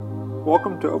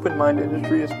Welcome to Open Mind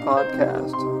Industries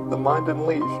Podcast, The Mind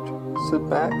Unleashed. Sit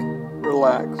back,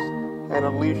 relax, and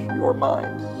unleash your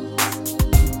mind.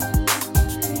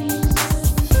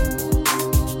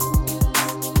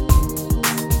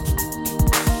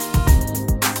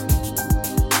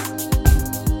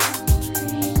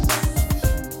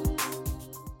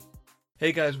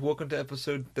 Hey guys, welcome to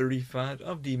episode 35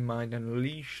 of The Mind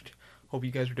Unleashed. Hope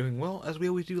you guys are doing well. As we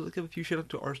always do, let's give a few shout out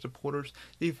to our supporters.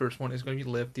 The first one is going to be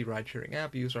Lyft, the ride sharing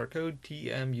app. Use our code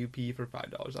TMUP for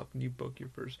 $5 off when you book your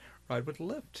first ride with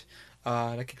Lyft.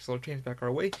 That kicks a little change back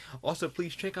our way. Also,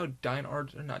 please check out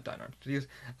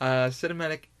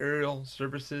Cinematic Aerial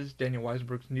Services, Daniel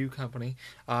Weisenberg's new company.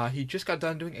 He just got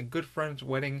done doing a good friend's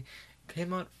wedding.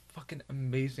 Came out fucking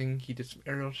amazing. He did some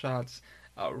aerial shots.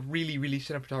 Really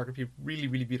cinematography,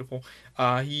 really beautiful.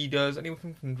 He does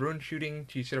anything from drone shooting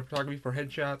to cinematography for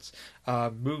headshots,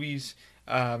 movies,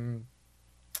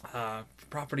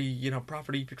 property, if you're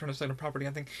trying to sell a property,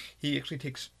 I think he actually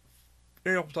takes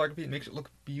aerial photography and makes it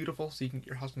look beautiful so you can get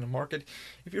your house in the market.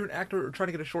 If you're an actor or trying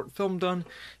to get a short film done,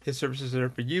 his services are there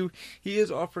for you. He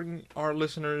is offering our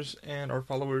listeners and our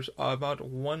followers about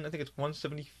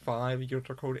 $175 use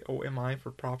our code OMI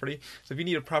for property. So if you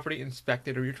need a property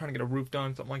inspected or you're trying to get a roof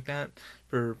done, something like that,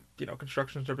 for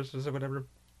construction services or whatever,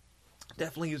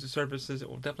 definitely use the services. It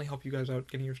will definitely help you guys out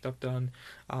getting your stuff done.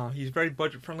 He's very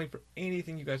budget friendly for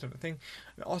anything you guys have to think.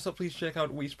 And also, please check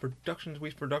out Weiss Productions.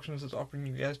 Weiss Productions is offering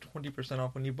you guys 20%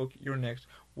 off when you book your next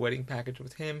wedding package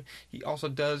with him. He also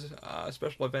does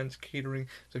special events, catering.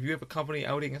 So if you have a company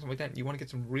outing and something like that, and you want to get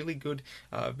some really good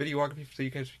videography so you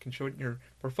guys can show it in your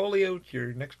portfolio to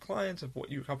your next clients of what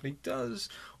your company does,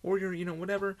 or your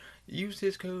whatever, use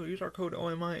his code, use our code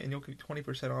OMI, and you'll get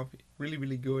 20% off.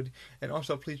 Really good. And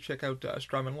also, please check out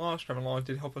Strymon Law. Strymon Law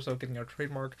did help us out getting our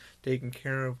trademark taken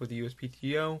care of with the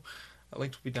USPTO.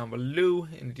 Links will be down below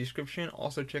in the description.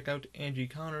 Also, check out Angie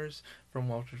Connors from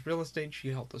Walters Real Estate.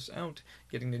 She helped us out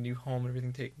getting the new home and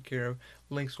everything taken care of.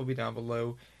 Links will be down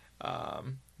below.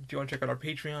 If you want to check out our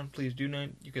Patreon, please do that.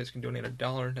 You guys can donate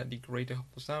 $1. That'd be great to help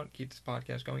us out, keep this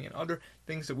podcast going, and other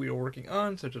things that we are working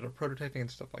on, such as our prototyping and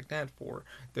stuff like that for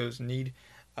those in need.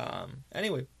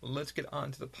 Anyway, let's get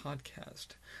on to the podcast.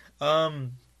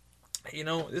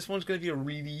 This one's going to be a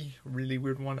really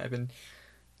weird one. I've been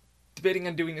debating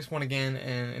on doing this one again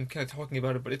and kind of talking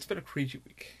about it, but it's been a crazy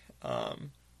week.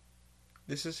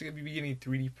 This is going to be any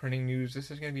 3D printing news. This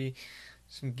is going to be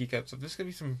some geek out stuff. This is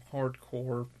going to be some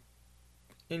hardcore,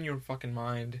 in your fucking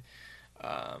mind,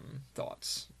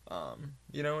 thoughts.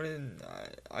 And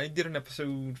I did an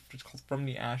episode, it's called From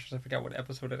the Ashes. I forgot what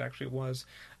episode it actually was.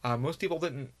 Most people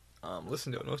didn't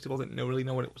listen to it. Most people didn't really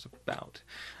know what it was about.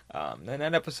 And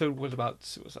that episode was about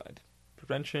suicide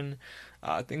prevention,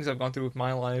 things I've gone through with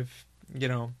my life,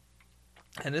 And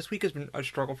this week has been a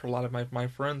struggle for a lot of my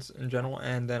friends in general,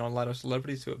 and then a lot of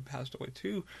celebrities who have passed away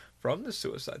too from the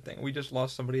suicide thing. We just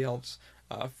lost somebody else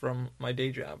from my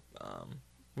day job.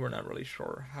 We're not really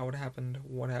sure how it happened,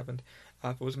 what happened,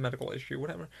 if it was a medical issue,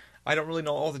 whatever. I don't really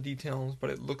know all the details, but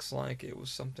it looks like it was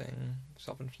something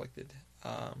self-inflicted.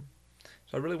 So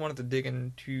I really wanted to dig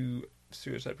into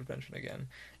suicide prevention again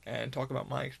and talk about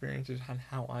my experiences and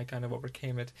how I kind of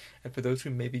overcame it. And for those who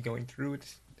may be going through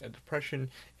it,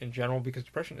 depression in general, because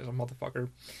depression is a motherfucker,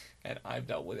 and I've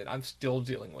dealt with it. I'm still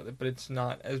dealing with it, but it's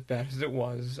not as bad as it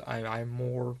was. I'm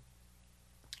more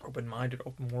open-minded,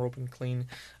 more open, clean,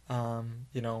 And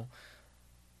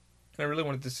I really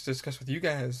wanted to discuss with you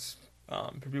guys,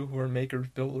 for people who are makers,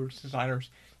 builders,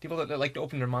 designers, people that like to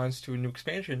open their minds to a new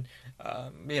expansion,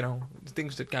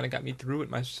 things that kind of got me through it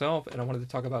myself, and I wanted to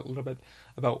talk about a little bit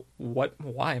about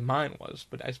why mine was,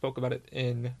 but I spoke about it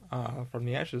in From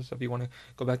the Ashes, so if you want to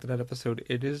go back to that episode,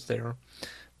 it is there,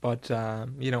 but,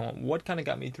 what kind of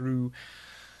got me through,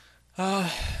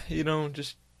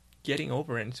 just getting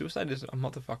over it. And suicide is a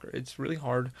motherfucker. It's really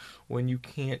hard when you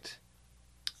can't,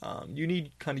 you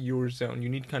need kind of your zone, you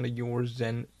need kind of your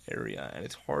zen area, and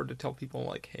it's hard to tell people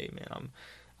like, hey man,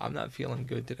 I'm not feeling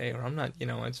good today, or I'm not,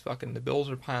 it's fucking, the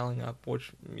bills are piling up,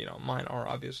 which, mine are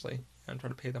obviously, and try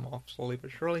to pay them off slowly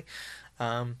but surely,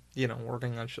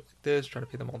 working on shit like this, trying to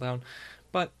pay them all down,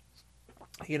 but,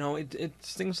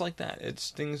 it's things like that, it's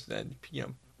things that,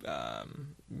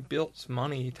 bills,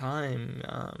 money, time,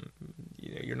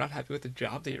 you're not happy with the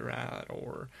job that you're at,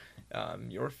 or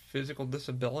your physical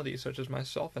disability, such as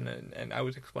myself, and I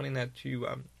was explaining that to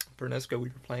Bernesco. We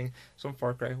were playing some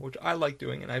Far Cry, which I like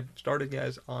doing, and I've started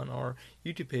guys on our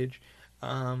YouTube page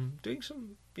doing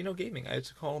some, gaming.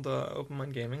 It's called Open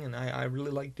Mind Gaming, and I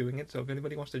really like doing it. So if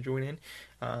anybody wants to join in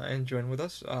and join with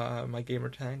us, my gamer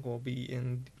tag will be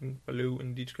below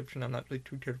in the description. I'm not really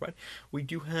too terrified. We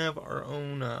do have our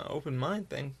own Open Mind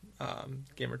thing,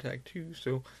 gamer tag too.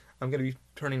 So I'm gonna be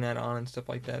turning that on and stuff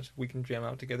like that, so we can jam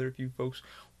out together. If you folks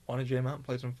want to jam out and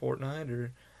play some Fortnite,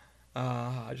 or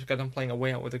I just got done playing a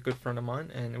way out with a good friend of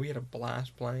mine, and we had a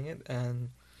blast playing it.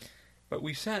 But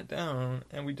we sat down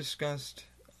and we discussed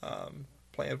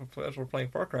as we're playing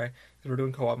Far Cry, because we're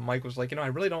doing co-op. Mike was like, I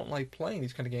really don't like playing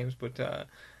these kind of games, but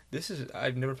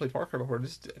I've never played Far Cry before.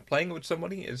 Playing with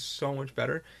somebody is so much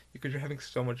better because you're having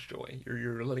so much joy.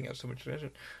 You're letting out so much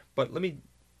tension. But let me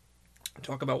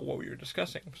talk about what we were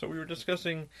discussing. So we were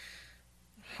discussing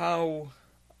how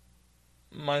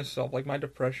myself, like my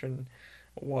depression,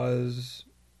 was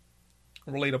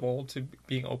relatable to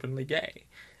being openly gay,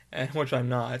 and which I'm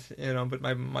not, but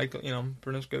my Michael,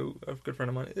 Bernesco, a good friend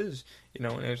of mine, is, and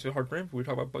it's hard for him. We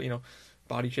talk about,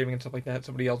 body shaming and stuff like that.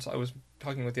 Somebody else I was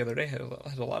talking with the other day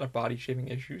has a lot of body shaming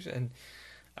issues, and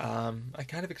I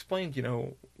kind of explained,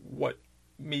 what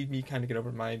made me kind of get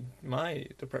over my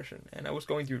depression, and I was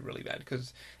going through it really bad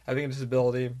because having a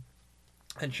disability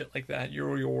and shit like that,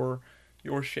 you're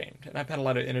shamed. And I've had a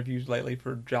lot of interviews lately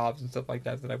for jobs and stuff like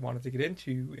that I wanted to get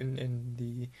into in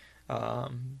the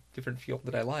different field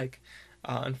that I like.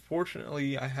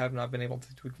 Unfortunately, I have not been able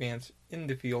to advance in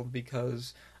the field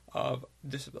because of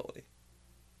disability.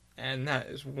 And that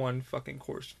is one fucking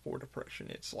course for depression.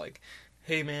 It's like,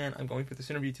 hey man, I'm going for this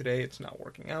interview today, it's not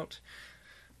working out.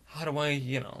 How do I,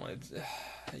 it's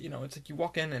like you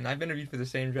walk in, and I've interviewed for the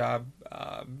same job,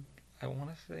 I want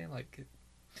to say like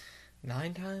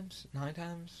nine times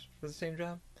for the same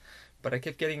job. But I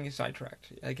kept getting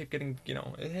sidetracked. I kept getting,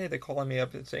 hey, they calling me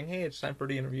up and saying, hey, it's time for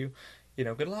the interview.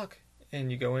 Good luck.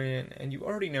 And you go in, and you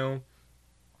already know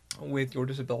with your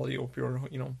disability, or if you're,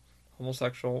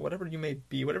 homosexual, whatever you may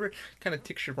be, whatever kind of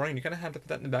ticks your brain, you kind of have to put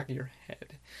that in the back of your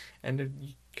head. And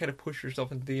you kind of push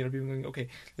yourself into the interview and going, okay,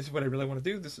 this is what I really want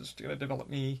to do. This is going to develop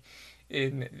me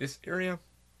in this area.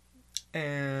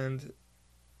 And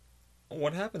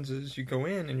what happens is you go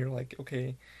in and you're like,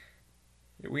 okay,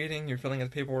 you're waiting, you're filling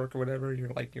out the paperwork or whatever,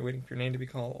 you're waiting for your name to be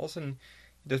called. All of a sudden,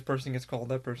 this person gets called,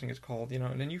 that person gets called,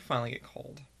 and then you finally get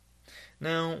called.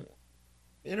 Now,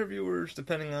 interviewers,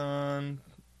 depending on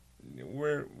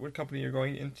what company you're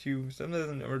going into, some of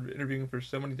them are interviewing for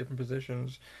so many different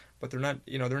positions, but they're not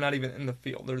even in the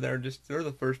field. They're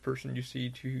the first person you see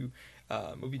to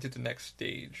move you to the next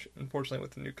stage. Unfortunately,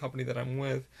 with the new company that I'm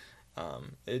with,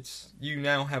 you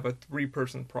now have a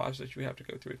 3-person process you have to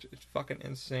go through. It's fucking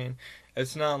insane.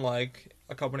 It's not like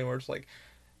a company where it's like,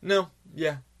 no,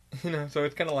 yeah, so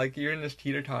it's kind of like you're in this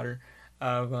teeter-totter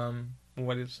of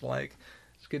what it's like.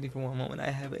 Excuse me for one moment.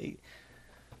 I have a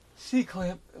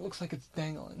C-clamp. It looks like it's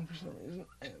dangling for some reason.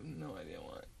 I have no idea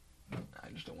why. I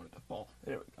just don't want it to fall.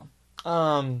 There we go.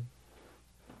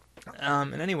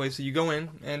 And anyway, so you go in,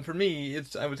 and for me,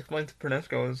 I was explaining to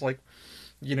Pernesco, it's like,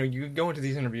 you go into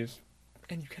these interviews,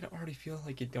 and you kind of already feel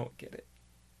like you don't get it.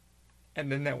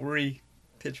 And then that worry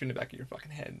hits you in the back of your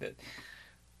fucking head that,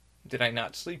 did I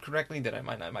not sleep correctly? Did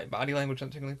my body language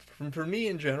not correctly? For me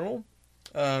in general,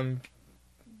 it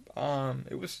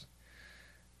was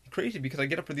crazy because I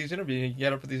get up for these interviews,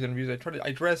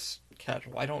 I dress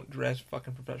casual. I don't dress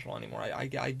fucking professional anymore. I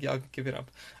give it up.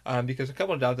 Because a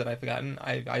couple of jobs that I've gotten,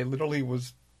 I literally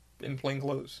was in plain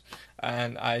clothes.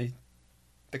 And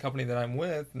the company that I'm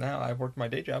with now, I've worked my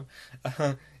day job.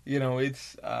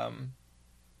 It's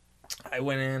I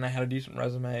went in, I had a decent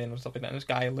resume and stuff like that. And this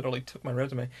guy literally took my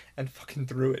resume and fucking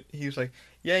threw it. He was like,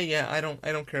 "Yeah, I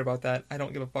don't care about that. I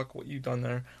don't give a fuck what you've done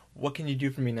there. What can you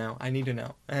do for me now? I need to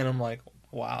know." And I'm like,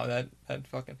 "Wow, that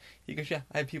fucking." He goes, "Yeah,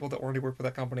 I have people that already work for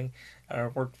that company, or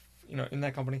work, in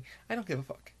that company. I don't give a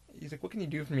fuck." He's like, "What can you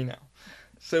do for me now?"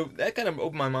 So that kind of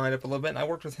opened my mind up a little bit. And I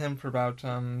worked with him for about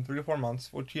 3 to 4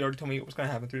 months, which he already told me was going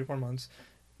to happen 3 to 4 months.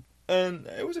 And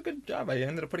it was a good job. I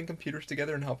ended up putting computers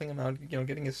together and helping him out,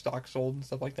 getting his stock sold and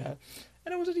stuff like that.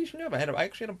 And it was a decent job. I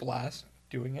actually had a blast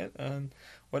doing it and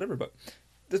whatever. But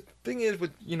the thing is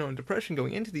with, depression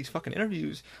going into these fucking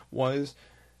interviews was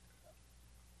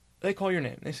they call your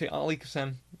name. They say, Ali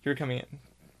Kasem, you're coming in.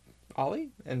 Ali?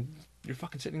 And you're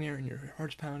fucking sitting there and your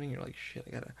heart's pounding. You're like, shit,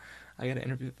 I gotta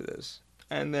interview for this.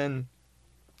 And then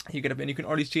you get up and you can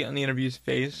already see it on the interviewer's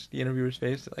face,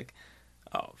 they're like,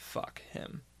 oh, fuck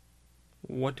him.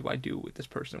 What do I do with this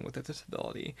person with a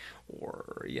disability?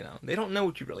 Or, they don't know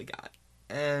what you really got.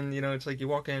 And, it's like you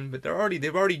walk in, but they've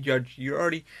already judged. You're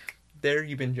already there,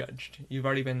 you've been judged. You've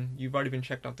already been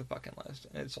checked off the fucking list.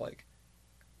 And it's like,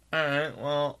 alright,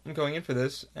 well, I'm going in for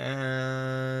this,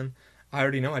 and I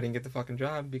already know I didn't get the fucking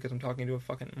job because I'm talking to a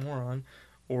fucking moron,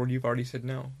 or you've already said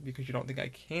no because you don't think I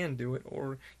can do it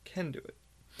or can do it.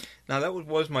 Now, that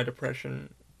was my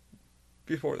depression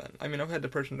before then. I mean, I've had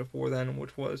depression before then,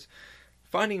 which was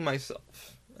finding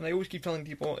myself. And I always keep telling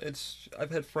people,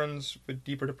 I've had friends with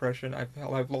deeper depression.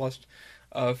 I've lost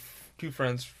two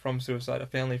friends from suicide, a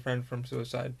family friend from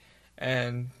suicide,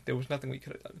 and there was nothing we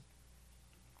could have done.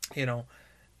 You know,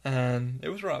 and it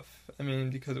was rough. I mean,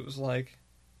 because it was like,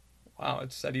 wow,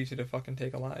 it's that easy to fucking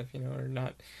take a life, or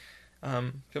not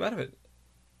feel out of it.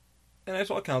 And I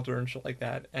saw a counselor and shit like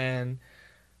that, and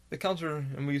the counselor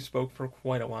and we spoke for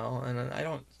quite a while, and I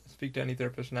don't speak to any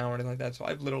therapist now or anything like that, so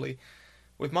I've literally,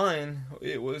 with mine,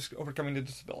 it was overcoming the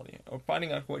disability, or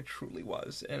finding out who I truly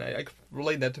was, and I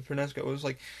relayed that to Francesco. It was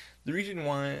like, the reason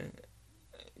why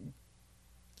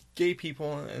gay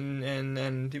people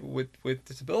and people with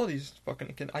disabilities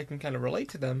I can kind of relate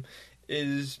to them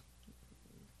is,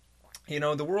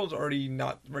 the world's already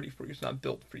not ready for you. It's not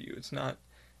built for you. It's not,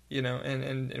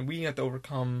 and we have to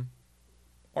overcome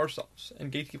ourselves.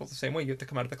 And gay people the same way. You have to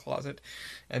come out of the closet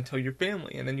and tell your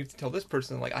family, and then you have to tell this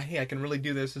person, like, hey, I can really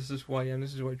do this. This is who I am.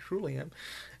 This is who I truly am.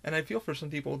 And I feel for some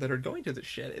people that are going through this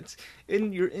shit.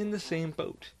 You're in the same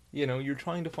boat. You're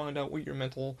trying to find out what your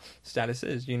mental status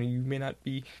is. You may not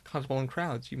be comfortable in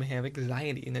crowds. You may have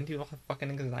anxiety, and then people have fucking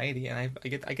anxiety. And I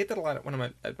get that a lot when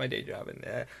I'm at my day job.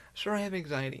 And sure, I have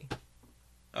anxiety.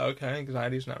 Okay,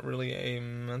 anxiety is not really a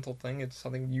mental thing. It's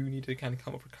something you need to kind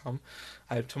of overcome.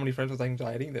 I have so many friends with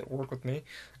anxiety that work with me,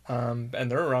 and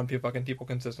they're around people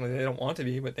consistently. They don't want to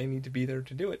be, but they need to be there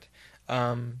to do it.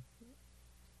 Do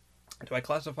I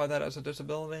classify that as a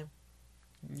disability?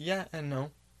 Yeah and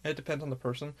no. It depends on the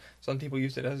person. Some people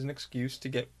use it as an excuse to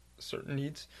get certain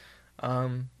needs.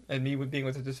 And me with being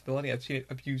with a disability, I've seen it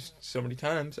abused so many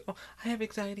times. Oh, I have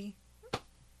anxiety.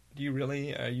 Do you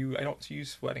really? I don't see you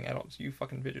sweating. I don't see you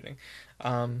fucking fidgeting.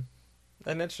 And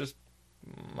that's just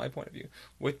my point of view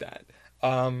with that.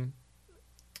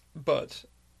 But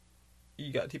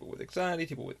you got people with anxiety,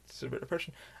 people with severe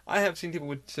depression. I have seen people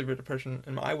with severe depression,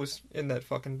 and I was in that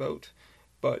fucking boat.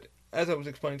 But as I was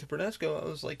explaining to Bernasco, I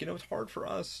was like, it's hard for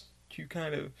us to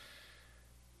kind of,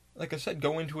 like I said,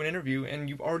 go into an interview and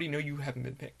you already know you haven't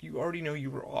been picked. You already know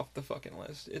you were off the fucking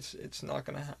list. It's not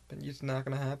gonna happen. It's not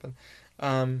gonna happen.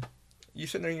 You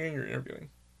sit there and you're interviewing,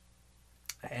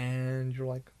 and you're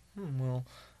like, well,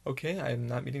 okay, I'm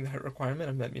not meeting that requirement.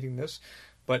 I'm not meeting this.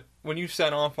 But when you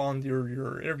sign off on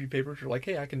your interview papers, you're like,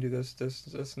 hey, I can do this,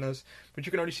 and this. But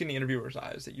you can already see in the interviewer's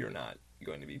eyes that you're not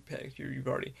going to be picked. You've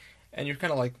already, and you're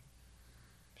kind of like,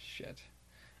 shit.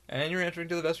 And you're answering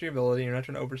to the best of your ability. You're not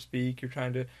trying to overspeak. You're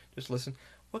trying to just listen.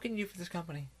 What can you do for this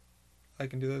company? I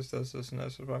can do this, and this.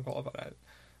 That's what I'm qualified at.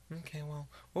 Okay, well,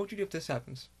 what would you do if this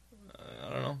happens? I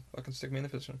don't know. Fucking stick me in the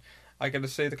position. I gotta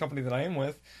say, the company that I am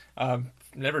with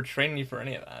never trained me for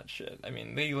any of that shit. I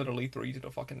mean, they literally throw you to the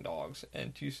fucking dogs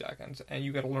in 2 seconds, and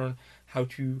you gotta learn how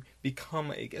to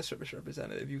become a guest service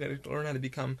representative. You gotta learn how to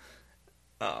become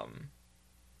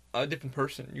a different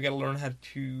person. You gotta learn how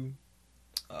to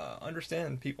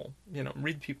understand people,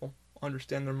 read people,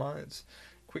 understand their minds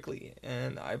quickly.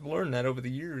 And I've learned that over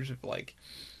the years of like,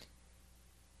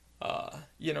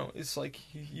 it's like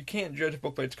you can't judge a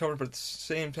book by its cover, but at the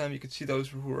same time you can see those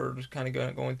who are just kind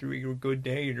of going through a good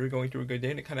day, and you're going through a good day,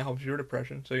 and it kind of helps your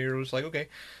depression. So you're just like, okay,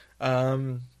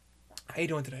 how you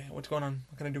doing today? What's going on?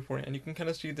 What can I do for you? And you can kind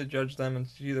of judge them and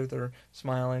see that they're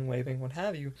smiling, waving, what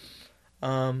have you.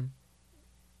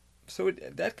 So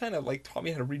that kind of like taught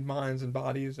me how to read minds and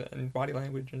bodies and body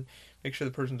language and make sure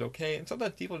the person's okay. And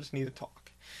sometimes people just need to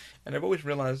talk. And I've always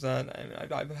realized that.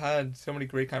 I've had so many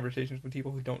great conversations with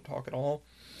people who don't talk at all.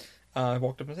 I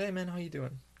walked up and said, hey man, how you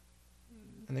doing?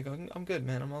 And they go, I'm good,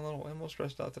 man. I'm a little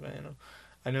stressed out today.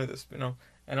 I know this,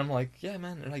 And I'm like, yeah,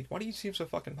 man. And they're like, why do you seem so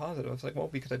fucking positive? I was like, well,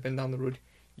 because I've been down the road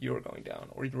you're going down,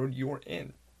 or the road you're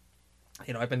in.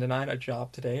 I've been denied a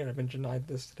job today, and I've been denied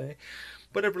this today.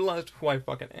 But I've realized who I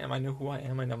fucking am. I know who I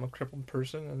am. I know I'm a crippled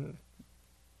person,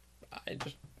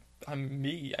 and I'm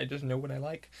me. I just know what I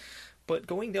like. But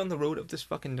going down the road of this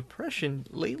fucking depression,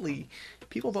 lately,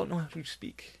 people don't know how to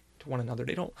speak to one another.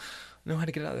 They don't know how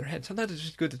to get it out of their head. Sometimes it's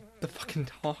just good to fucking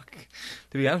talk.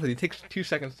 To be honest with you, it takes 2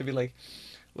 seconds to be like,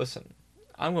 listen,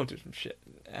 I'm going through some shit.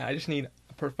 I just need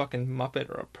a fucking Muppet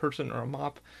or a person or a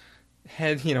mop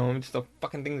head, just a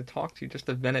fucking thing to talk to, just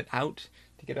to vent it out,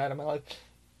 to get it out of my life.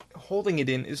 Holding it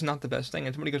in is not the best thing.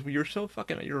 And somebody goes, well,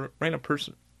 you're a random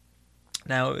person.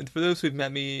 Now, for those who've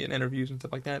met me in interviews and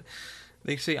stuff like that,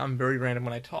 they say I'm very random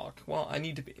when I talk. Well, I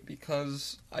need to be,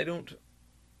 because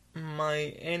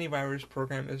my antivirus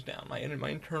program is down. My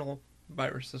internal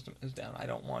virus system is down. I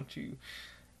don't want to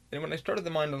And when I started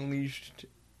the Mind Unleashed,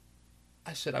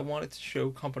 I said I wanted to show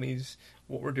companies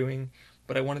what we're doing,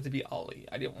 but I wanted to be Ollie.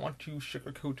 I didn't want to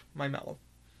sugarcoat my mouth.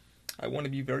 I want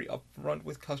to be very upfront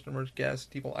with customers, guests,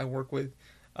 people I work with,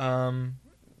 on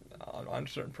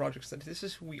certain projects. That this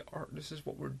is who we are. This is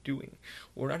what we're doing.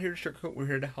 We're not here to sugarcoat. We're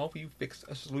here to help you fix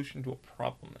a solution to a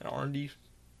problem, an R&D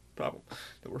problem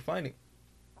that we're finding.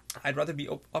 I'd rather be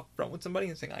upfront with somebody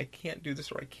and saying I can't do this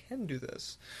or I can do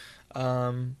this.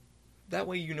 That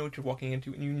way you know what you're walking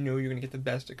into and you know you're going to get the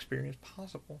best experience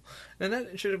possible. And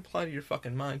that should apply to your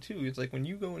fucking mind too. It's like when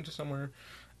you go into somewhere,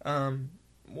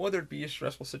 whether it be a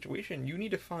stressful situation, you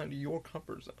need to find your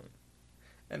comfort zone.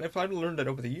 And if I've learned that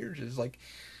over the years, is like,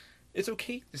 it's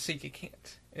okay to say you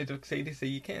can't. It's okay to say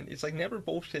you can. It's like never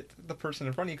bullshit the person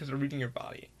in front of you because they're reading your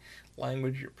body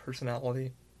language, your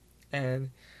personality. And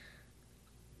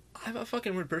I'm a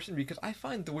fucking weird person because I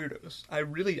find the weirdos. I've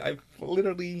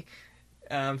literally,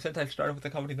 since I've started with the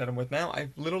company that I'm with now,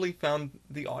 I've literally found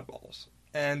the oddballs.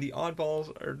 And the oddballs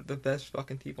are the best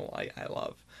fucking people I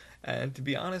love. And to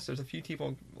be honest, there's a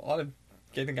lot of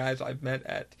getting guys I've met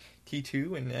at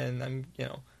T2, and I'm,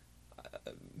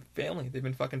 family. They've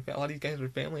been fucking, a lot of these guys are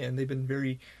family, and they've been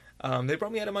very, they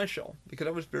brought me out of my shell, because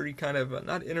I was very kind of,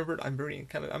 not introvert, I'm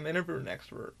introvert and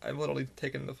extrovert. I've literally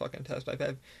taken the fucking test.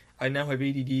 I now have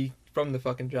ADD from the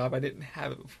fucking job. I didn't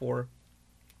have it before,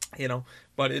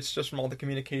 but it's just from all the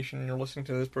communication, and you're listening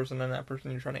to this person and that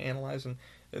person, you're trying to analyze, and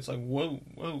it's like, whoa,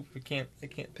 I can't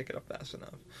pick it up fast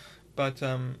enough. But,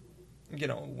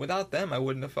 without them, I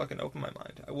wouldn't have fucking opened my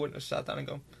mind. I wouldn't have sat down and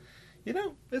go,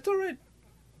 it's alright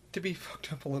to be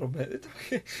fucked up a little bit. It's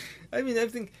okay. I mean, I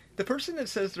think the person that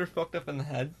says they're fucked up in the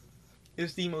head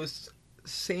is the most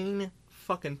sane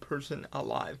fucking person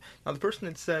alive. Now, the person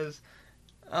that says,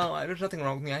 oh, there's nothing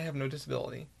wrong with me, I have no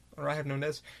disability, or I have no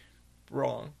this,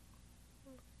 wrong.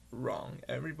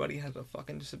 Everybody has a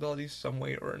fucking disability some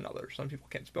way or another. Some people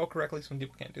can't spell correctly, some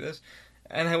people can't do this.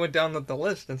 And I went down the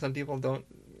list, and some people don't,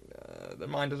 their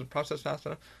mind doesn't process fast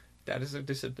enough. That is a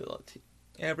disability.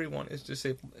 Everyone is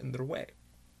disabled in their way.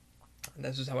 And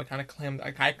this is how I kind of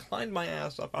climbed my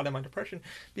ass up out of my depression,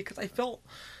 because I felt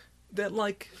that,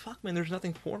 like, fuck, man, there's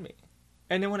nothing for me.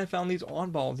 And then when I found these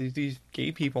oddballs, these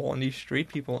gay people and these straight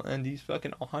people and these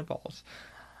fucking oddballs,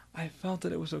 I felt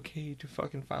that it was okay to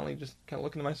fucking finally just kind of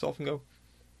look into myself and go,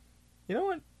 you know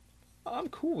what? I'm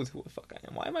cool with who the fuck I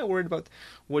am. Why am I worried about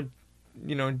what,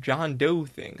 John Doe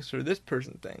thinks or this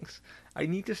person thinks? I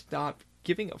need to stop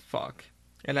giving a fuck.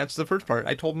 And that's the first part.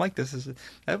 I told Mike that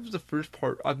was the first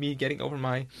part of me getting over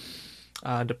my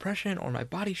depression or my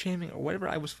body shaming or whatever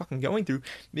I was fucking going through,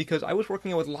 because I was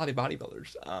working out with a lot of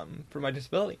bodybuilders for my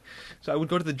disability. So I would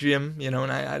go to the gym, and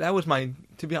that was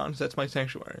to be honest, that's my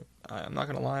sanctuary. I'm not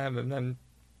gonna lie,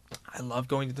 I love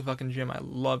going to the fucking gym. I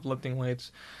love lifting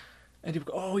weights. And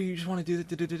people go, oh, you just want to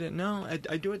do that? No,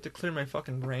 I do it to clear my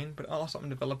fucking brain, but also I'm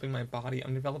developing my body,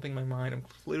 I'm developing my mind, I'm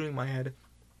clearing my head.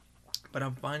 But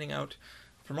I'm finding out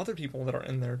from other people that are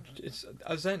in there, it's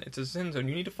a zen zone.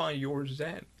 You need to find your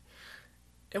zen.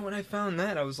 And when I found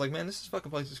that, I was like, man, this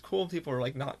fucking place is cool. People are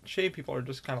like not shaved. People are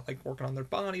just kind of like working on their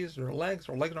bodies, their legs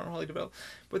aren't really developed.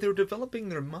 But they're developing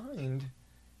their mind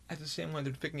at the same time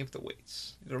they're picking up the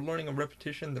weights. They're learning a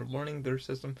repetition. They're learning their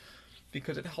system,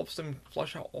 because it helps them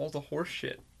flush out all the horse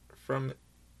shit from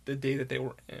the day that they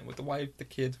were in with the wife, the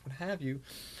kids, what have you.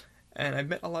 And I've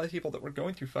met a lot of people that were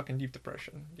going through fucking deep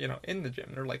depression, in the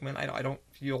gym. They're like, man, I don't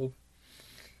feel...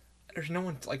 There's no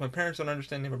one... Like, my parents don't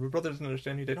understand me. My brother doesn't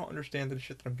understand me. They don't understand the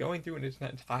shit that I'm going through, and it's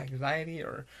not anxiety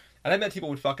or... And I met people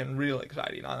with fucking real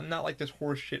anxiety. I'm not like this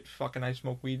horse shit fucking I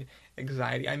smoke weed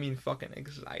anxiety. I mean fucking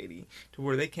anxiety to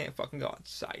where they can't fucking go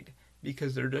outside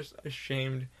because they're just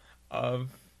ashamed of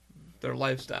their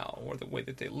lifestyle or the way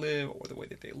that they live or the way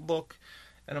that they look.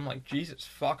 And I'm like, Jesus,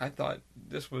 fuck, I thought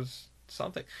this was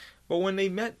something. But when they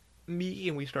met me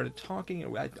and we started talking,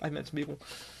 and I met some people,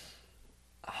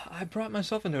 I brought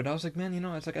myself into it. I was like, man,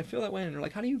 it's like I feel that way. And they're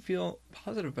like, how do you feel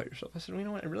positive about yourself? I said, well, you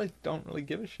know what? I really don't really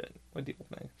give a shit what people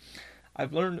think.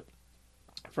 I've learned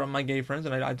from my gay friends,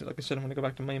 and I like I said, I'm going to go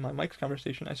back to my Mike's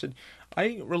conversation. I said,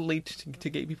 I relate to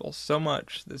gay people so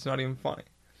much that it's not even funny.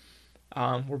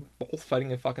 We're both fighting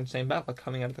the fucking same battle, like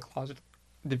coming out of the closet,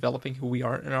 developing who we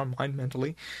are in our mind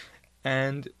mentally,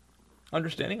 and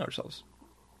understanding ourselves.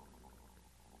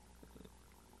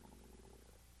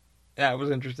 Yeah, it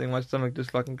was interesting. My stomach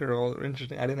just fucking gurgled.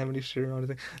 Interesting. I didn't have any cereal or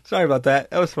anything. Sorry about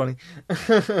that. That was funny.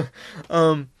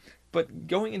 But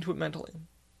going into it mentally,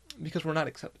 because we're not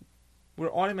accepted,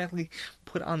 we're automatically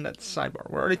put on that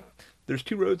sidebar. There's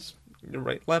two roads, your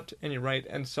right, left, and your right,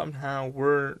 and somehow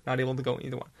we're not able to go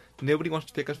either one. Nobody wants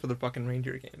to pick us for their fucking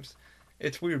reindeer games.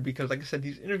 it's weird because, like I said,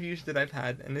 these interviews that I've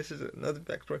had, and this is another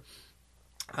backstory,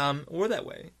 were that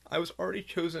way. I was already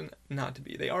chosen not to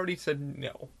be. They already said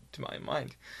no to my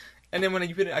mind. And then when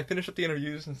I finish up the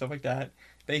interviews and stuff like that,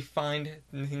 they find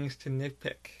things to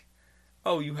nitpick.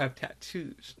 Oh, you have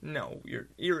tattoos. No. Your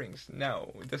earrings.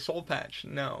 No. The soul patch.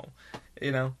 No.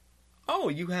 You know. Oh,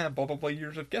 you have blah, blah, blah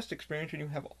years of guest experience, and you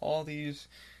have all these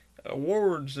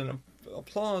awards and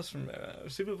applause from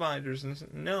supervisors. And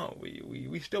no, we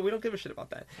don't give a shit about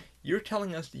that. You're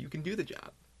telling us that you can do the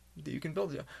job, that you can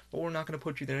build the job, but we're not going to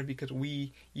put you there because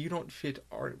you don't fit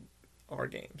our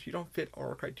games. You don't fit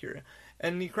our criteria.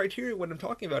 And the criteria, what I'm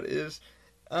talking about is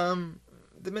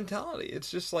the mentality. It's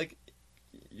just like,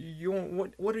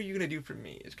 what are you going to do for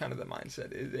me? Is kind of the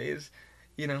mindset. It is,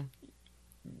 you know,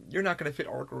 you're not going to fit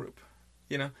our group,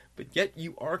 you know, but yet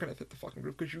you are going to fit the fucking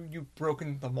group because you've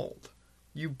broken the mold.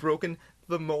 You've broken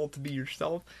the mold to be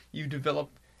yourself. You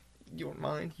develop your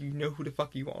mind. You know who the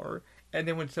fuck you are. And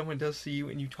then when someone does see you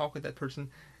and you talk with that person,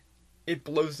 it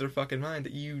blows their fucking mind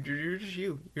that you're just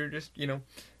you. You're just, you know,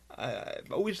 I've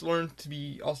always learned to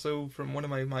be, also from one of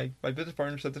my business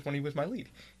partners said this when he was my lead.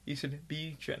 He said,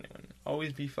 be genuine.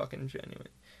 Always be fucking genuine.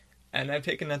 And I've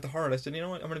taken that to heart. I said, you know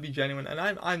what, I'm going to be genuine. And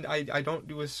I don't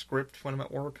do a script when I'm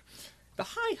at work.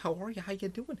 Hi, how are you? How you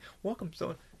doing? Welcome.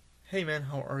 So, hey man,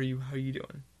 how are you? How you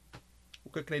doing?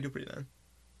 What can I do for you, man?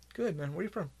 Good, man. Where are you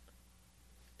from?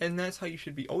 And that's how you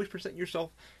should be. Always present yourself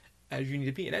as you need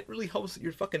to be. And that really helps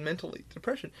your fucking mental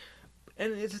depression.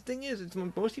 And the thing is,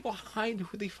 most people hide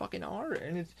who they fucking are.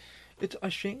 And it's a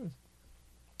shame.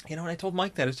 You know, and I told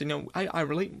Mike that. I said, you know, I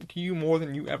relate to you more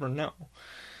than you ever know.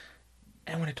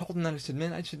 And when I told him that, I said,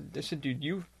 man, I said, dude,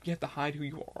 you have to hide who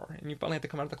you are. And you finally have to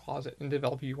come out of the closet and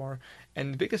develop who you are.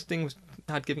 And the biggest thing was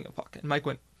not giving a fuck. And Mike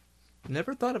went,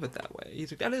 never thought of it that way.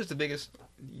 He's like, that is the biggest,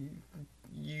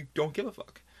 you don't give a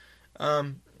fuck.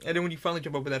 And then when you finally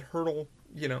jump over that hurdle,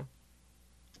 you know,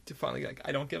 to finally, like,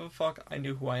 I don't give a fuck, I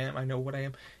know who I am, I know what I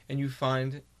am, and you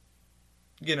find,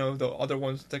 you know, the other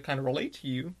ones that kind of relate to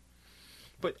you.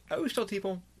 But I always tell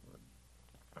people,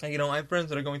 you know, I have friends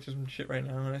that are going through some shit right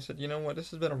now, and I said, you know what,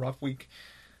 this has been a rough week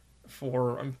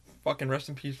for, fucking rest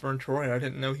in peace Vern Troy. I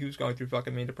didn't know he was going through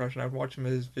fucking main depression. I've watched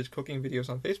his cooking videos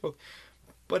on Facebook,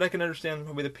 but I can understand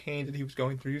probably the pain that he was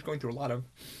going through. He was going through a lot of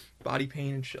body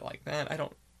pain and shit like that. I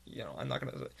don't, you know, I'm not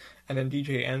gonna. And then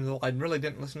DJ Enzel, I really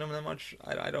didn't listen to him that much.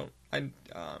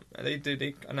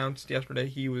 They announced yesterday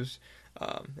he was,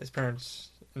 his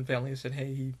parents and family said,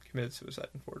 hey, he committed suicide,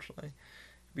 unfortunately,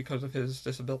 because of his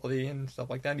disability and stuff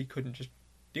like that. He couldn't just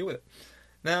deal with it.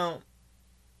 Now,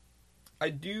 I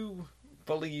do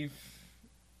believe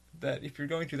that if you're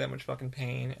going through that much fucking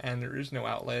pain and there is no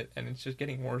outlet and it's just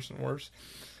getting worse and worse,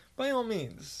 by all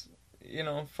means, you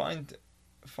know, find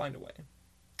a way.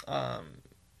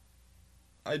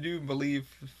 I do believe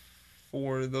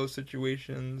for those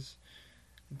situations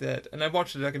that, and I've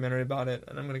watched a documentary about it,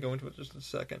 and I'm going to go into it just in a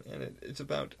second, and it's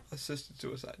about assisted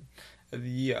suicide,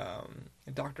 the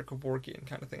Dr. Kevorkian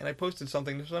kind of thing. And I posted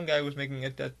something, some guy was making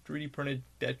a 3D printed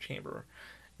death chamber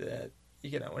that,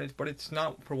 you know, but it's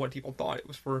not for what people thought. It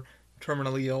was for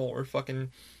terminally ill or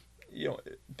fucking, you know,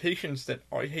 patients that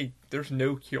are, hey, there's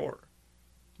no cure.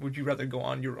 Would you rather go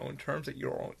on your own terms at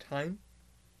your own time,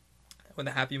 with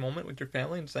a happy moment with your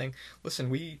family, and saying,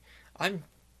 listen, I'm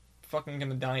fucking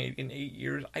gonna die in 8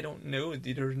 years. I don't know.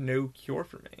 There's no cure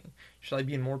for me. Should I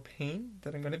be in more pain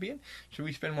than I'm gonna be in? Should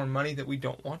we spend more money that we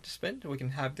don't want to spend so we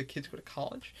can have the kids go to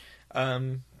college?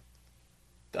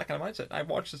 That kind of mindset. I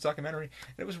watched this documentary,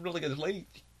 and it was really good. This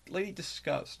lady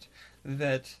discussed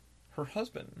that her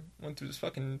husband went through this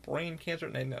fucking brain cancer,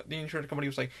 and the insurance company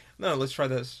was like, no, let's try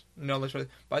this. No, let's try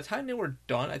this. By the time they were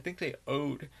done, I think they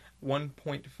owed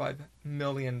 $1.5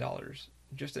 million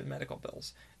just in medical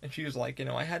bills. And she was like, you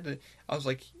know, I was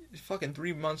like, fucking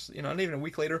 3 months, you know, not even a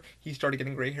week later, he started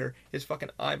getting gray hair. His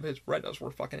fucking his retinas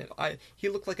were fucking, he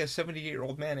looked like a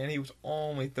 78-year-old man, and he was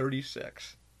only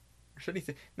 36.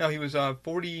 No, he was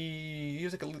 40, he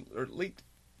was like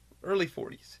early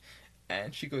 40s.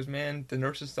 And she goes, man, the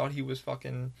nurses thought he was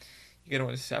fucking, you know,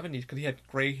 in his 70s, because he had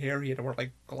gray hair, he had to wear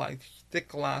like thick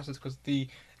glasses, because the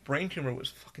brain tumor was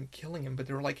fucking killing him. But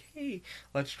they were like, hey,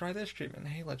 let's try this treatment,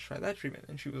 hey, let's try that treatment.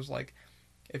 And she was like,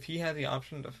 if he had the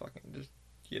option to fucking just,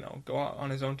 you know, go out on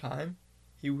his own time,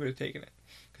 he would have taken it,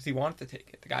 because he wanted to take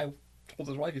it. The guy told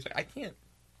his wife, he's like, I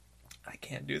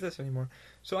can't do this anymore.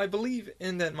 So I believe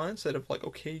in that mindset of like,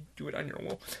 okay, do it on your own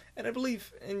will. And I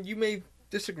believe, and you may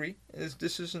disagree,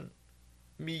 this isn't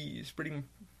me spreading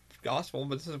gospel,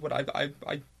 but this is what I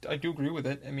do agree with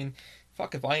it. I mean,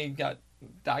 fuck, if I got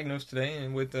diagnosed today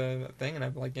and with a thing, and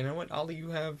I'm like, you know what, Ali, you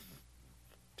have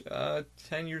next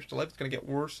 10 years to live. It's going to get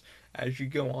worse as you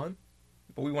go on.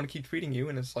 But we want to keep treating you,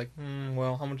 and it's like,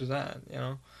 well, how much is that, you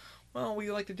know? Well,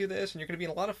 we like to do this, and you're going to be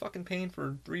in a lot of fucking pain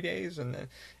for 3 days, and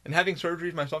having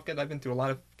surgeries myself, I've been through a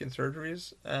lot of fucking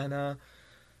surgeries, and,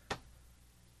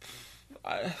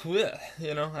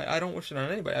 I don't wish it on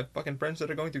anybody. I have fucking friends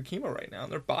that are going through chemo right now,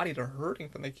 and their bodies are hurting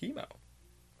from the chemo,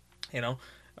 you know?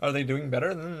 Are they doing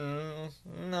better?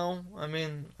 No. I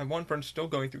mean, I have one friend still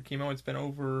going through chemo. It's been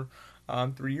over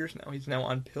 3 years now. He's now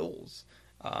on pills.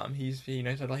 He's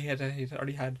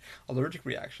already had allergic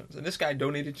reactions, and this guy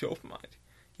donated to Open Mind,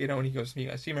 and he goes to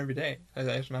me. I see him every day. I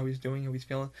ask him how he's doing, how he's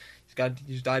feeling.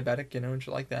 He's diabetic, and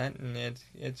shit like that, and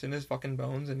it's in his fucking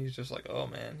bones, and he's just like, oh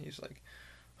man, he's like,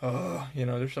 oh,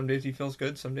 there's some days he feels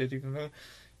good, some days he feels.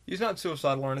 He's not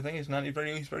suicidal or anything. He's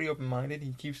very open minded.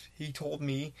 He told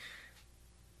me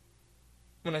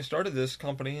when I started this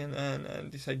company and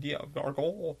this idea of our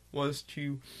goal was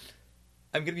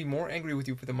I'm going to be more angry with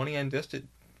you for the money I invested,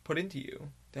 put into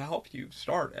you, to help you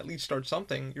at least start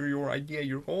something, your idea,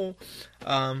 your goal,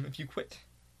 if you quit.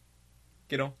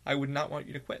 I would not want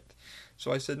you to quit.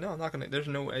 So I said, no, I'm not going to, there's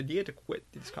no idea to quit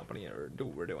this company or do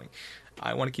what we're doing.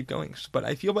 I want to keep going. But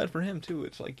I feel bad for him too.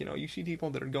 It's like, you see people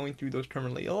that are going through those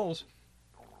terminally ills,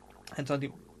 and some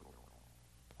people,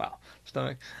 wow,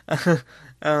 stomach,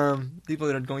 people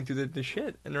that are going through the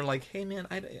shit, and they're like, hey man,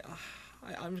 I'm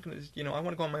just gonna, I want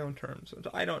to go on my own terms. So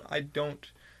I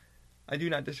do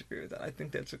not disagree with that. I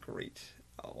think that's a great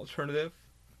alternative,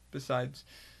 besides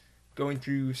going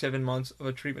through 7 months of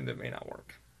a treatment that may not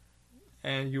work,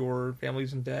 and your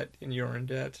family's in debt, and you're in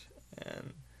debt,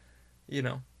 and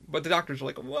but the doctors are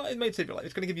like, well, it might save your life.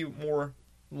 It's going to give you more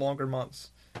longer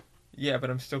months. Yeah, but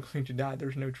I'm still going to die.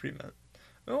 There's no treatment.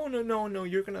 Oh no,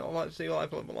 you're going to stay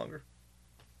alive a little bit longer.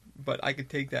 But I could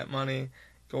take that money,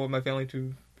 go with my family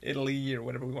to Italy or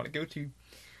whatever we want to go to,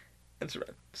 and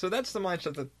survive. So that's the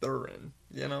mindset that they're in,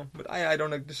 But I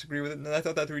don't disagree with it. And I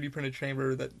thought that 3D printed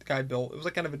chamber that the guy built, it was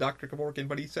like kind of a Dr. Kevorkian,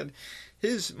 but he said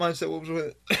his mindset was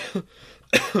with it,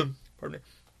 pardon me,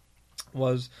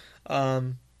 was,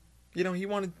 he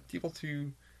wanted people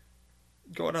to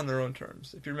go out on their own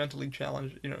terms. If you're mentally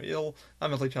challenged, ill, not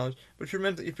mentally challenged, but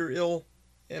if you're ill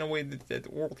in a way that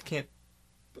the world can't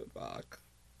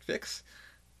fix,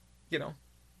 go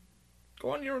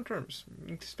on your own terms.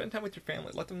 Spend time with your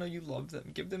family. Let them know you love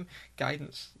them. Give them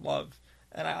guidance, love.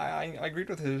 And I agreed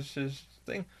with his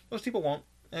thing. Most people won't,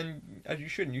 and as you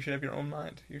shouldn't. You should have your own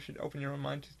mind. You should open your own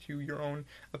mind to your own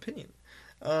opinion.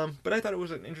 But I thought it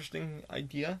was an interesting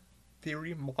idea,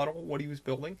 theory, model, what he was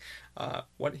building,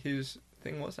 what his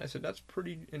thing was. I said, that's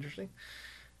pretty interesting.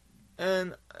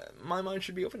 And my mind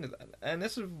should be open to that. And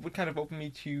this is what kind of opened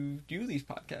me to do these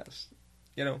podcasts,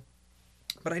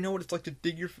 But I know what it's like to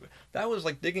that was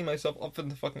like digging myself up in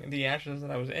the ashes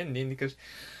that I was in, because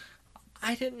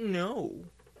I didn't know,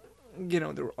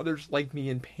 there were others like me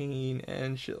in pain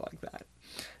and shit like that.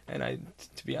 And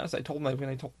to be honest, when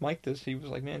I told Mike this, he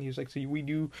was like, man, so we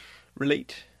do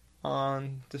relate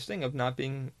on this thing of not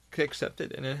being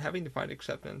accepted and then having to find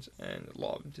acceptance and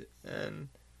loved and,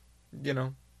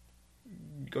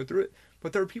 go through it.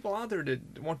 But there are people out there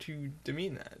that want to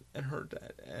demean that and hurt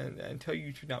that and tell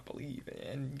you to not believe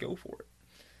and go for it.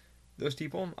 Those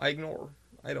people, I ignore.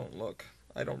 I don't look.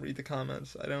 I don't read the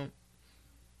comments.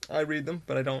 I read them,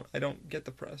 but I don't get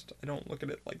depressed. I don't look at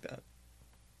it like that.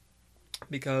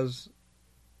 Because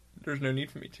there's no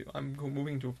need for me to. I'm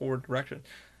moving to a forward direction.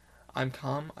 I'm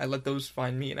calm. I let those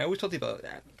find me. And I always tell people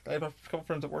that. I have a couple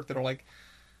friends at work that are like,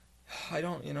 I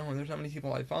don't, there's not many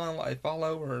people I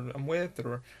follow or I'm with,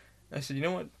 or I said, you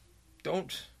know what?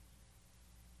 Don't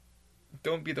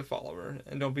be the follower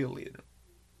and don't be the leader.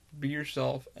 Be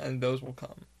yourself, and those will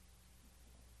come.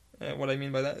 And what I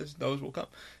mean by that is those will come.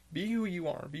 Be who you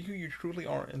are. Be who you truly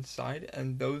are inside,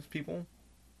 and those people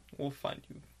will find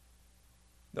you.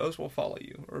 Those will follow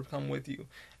you or come with you.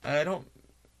 And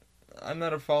I'm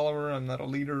not a follower. I'm not a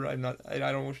leader. I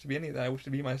don't wish to be any of that. I wish to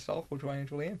be myself, which I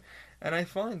actually am. And I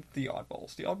find the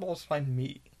oddballs. The oddballs find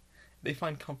me. They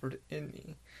find comfort in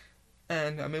me.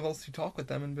 And I'm able to talk with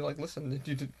them and be like, listen,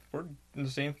 we're in the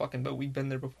same fucking boat. We've been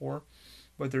there before.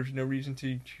 But there's no reason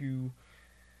to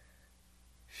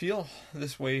feel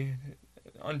this way,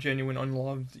 ungenuine,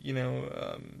 unloved,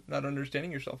 not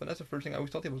understanding yourself. And that's the first thing I always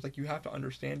tell people. Is like, you have to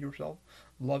understand yourself,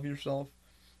 love yourself,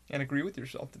 and agree with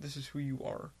yourself that this is who you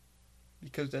are.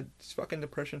 Because that's fucking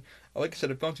depression. Like I said,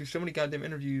 I've gone through so many goddamn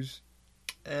interviews,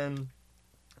 and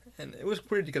it was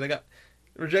weird because I got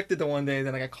rejected the one day,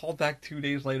 then I got called back 2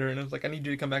 days later, and it was like, I need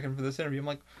you to come back in for this interview. I'm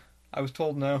like, I was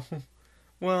told no.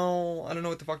 Well, I don't know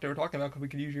what the fuck they were talking about because we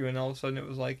could use you, and all of a sudden it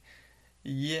was like,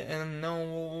 yeah, and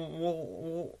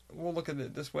no, we'll look at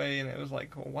it this way, and it was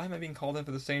like, well, why am I being called in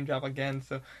for the same job again?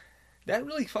 So that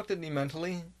really fucked with me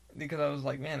mentally because I was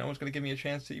like, man, no one's gonna give me a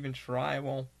chance to even try.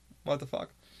 Well, what the fuck?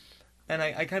 And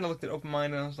I kind of looked at open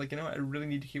mind and I was like, you know what, I really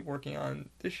need to keep working on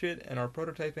this shit and our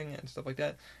prototyping and stuff like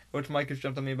that. Which Mike has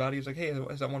jumped on me about. He was like, hey,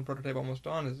 is that one prototype almost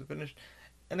done? Is it finished?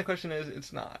 And the question is,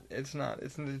 it's not. It's not.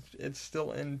 It's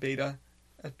still in beta.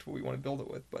 That's what we want to build it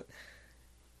with. But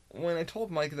when I told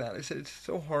Mike that, I said it's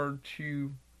so hard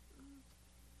to,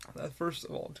 first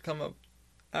of all, to come up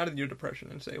out of your depression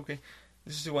and say, okay,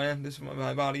 this is who I am. This is what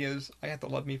my body is. I have to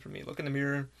love me for me. Look in the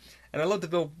mirror, and I love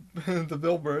the the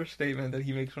Bill Burr statement that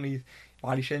he makes when he's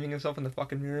body shaming himself in the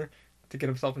fucking mirror to get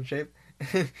himself in shape.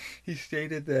 He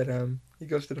stated that he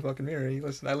goes to the fucking mirror.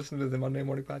 I listen to the Monday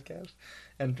morning podcast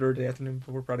and Thursday afternoon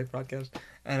before Friday podcast,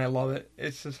 and I love it.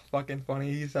 It's just fucking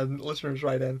funny. He's had listeners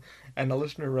write in, and the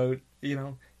listener wrote, he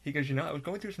goes, I was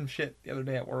going through some shit the other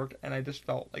day at work, and I just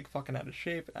felt like fucking out of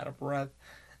shape, out of breath,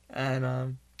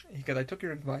 and he goes, I took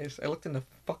your advice. I looked in the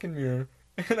fucking mirror,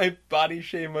 and I body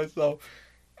shamed myself,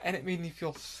 and it made me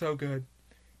feel so good.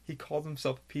 He called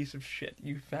himself a piece of shit,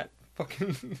 you fat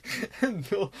fucking... And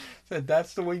Bill said,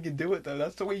 that's the way you do it, though.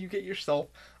 That's the way you get yourself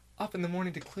up in the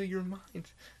morning to clear your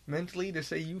mind. Mentally, to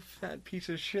say, you fat piece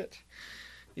of shit.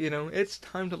 It's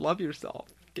time to love yourself.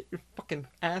 Get your fucking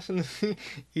ass in the...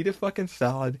 Eat a fucking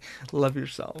salad. Love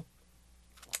yourself.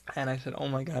 And I said, oh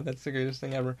my god, that's the greatest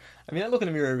thing ever. I mean, I look in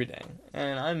the mirror every day,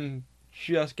 and I'm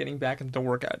just getting back into the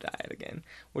workout diet again,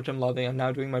 which I'm loving. I'm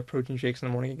now doing my protein shakes in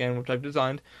the morning again, which I've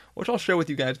designed, which I'll share with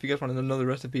you guys if you guys want to know the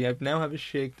recipe. I now have a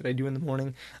shake that I do in the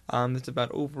morning that's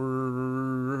about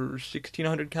over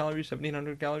 1,600 calories,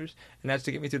 1,700 calories, and that's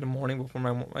to get me through the morning before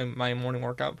my morning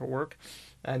workout for work.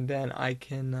 And then I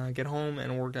can get home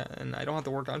and work out, and I don't have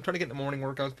to work out. I'm trying to get in the morning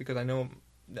workouts because I know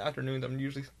the afternoons I'm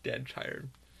usually dead tired.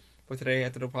 But today,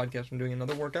 after the podcast, I'm doing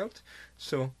another workout.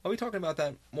 So I'll be talking about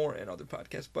that more in other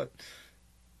podcasts. But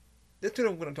that's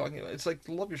what I'm talking about. It's like,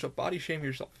 love yourself, body shame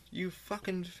yourself. You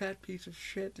fucking fat piece of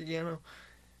shit,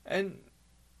 And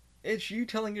it's you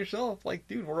telling yourself, like,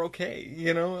 dude, we're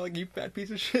okay, Like, you fat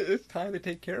piece of shit, it's time to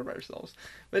take care of ourselves.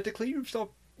 But to clear yourself,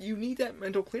 you need that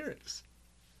mental clearance.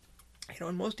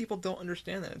 And most people don't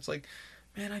understand that. It's like,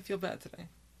 man, I feel bad today.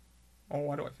 Oh,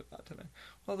 why do I feel bad today?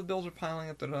 Well, the bills are piling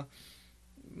up,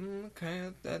 okay,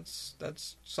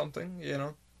 that's something,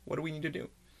 What do we need to do?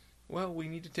 Well, we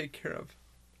need to take care of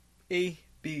A,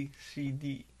 B, C,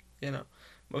 D,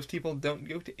 Most people don't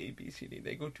go to A, B, C, D.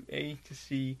 They go to A to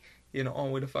C, all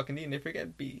the way to fucking D, and they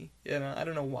forget B, I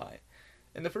don't know why.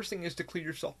 And the first thing is to clear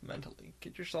yourself mentally.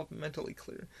 Get yourself mentally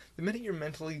clear. The minute you're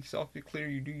mentally self-clear,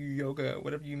 you do your yoga,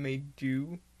 whatever you may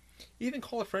do. Even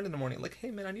call a friend in the morning, like, hey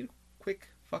man, I need a quick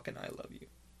fucking I love you.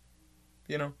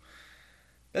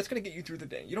 That's going to get you through the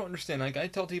day. You don't understand. Like, I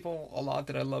tell people a lot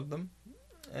that I love them,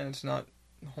 and it's not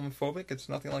homophobic. It's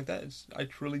nothing like that. I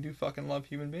truly do fucking love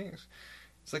human beings.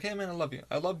 It's like, hey man, I love you.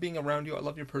 I love being around you. I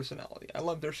love your personality.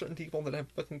 There's certain people that have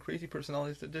fucking crazy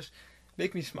personalities that just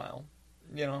make me smile.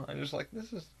 I'm just like,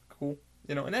 this is cool.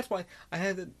 And that's why I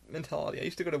had that mentality. I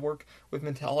used to go to work with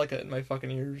Metallica in my fucking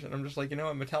ears, and I'm just like,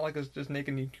 what, Metallica's just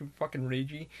making me too fucking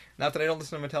ragey. Not that I don't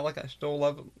listen to Metallica, I still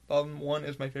love them. One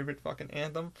is my favorite fucking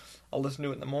anthem. I'll listen to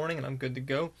it in the morning, and I'm good to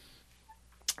go.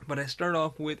 But I start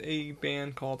off with a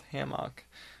band called Hammock,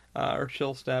 or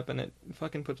Chill Step, and it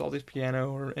fucking puts all these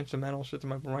piano or instrumental shit in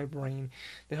my brain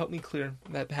to help me clear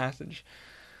that passage.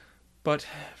 But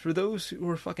for those who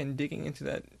are fucking digging into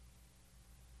that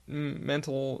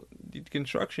mental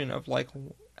deconstruction of, like,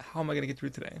 how am I going to get through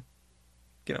today?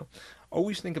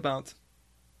 Always think about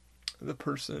the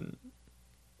person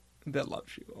that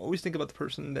loves you. Always think about the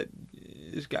person that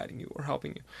is guiding you or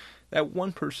helping you. That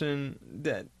one person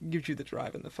that gives you the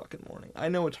drive in the fucking morning. I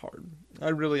know it's hard. I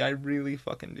really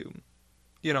fucking do.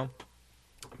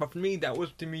 But for me, that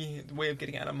was, to me, the way of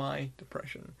getting out of my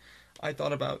depression. I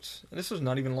thought about, and this was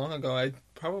not even long ago, I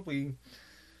probably...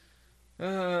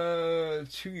 2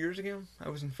 years ago, I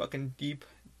was in fucking deep.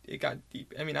 It got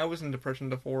deep. I mean, I was in depression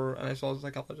before, and I saw a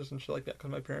psychologist and shit like that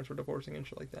because my parents were divorcing and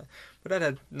shit like that. But that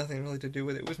had nothing really to do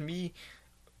with it. It was me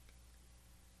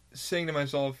saying to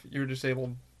myself, "You're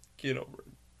disabled. Get over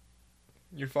it.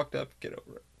 You're fucked up. Get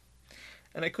over it."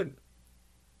 And I couldn't.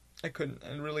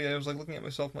 And really, I was like looking at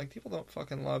myself. I'm like, people don't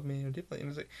fucking love me. And people,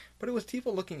 but it was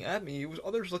people looking at me. It was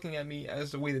others looking at me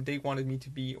as the way that they wanted me to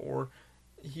be, or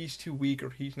he's too weak, or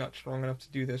he's not strong enough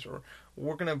to do this, or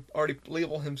we're going to already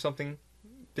label him something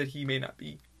that he may not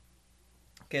be.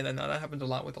 Okay, that happens a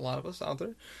lot with a lot of us out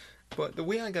there. But the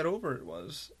way I got over it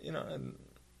was,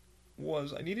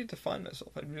 was I needed to find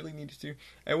myself. I really needed to.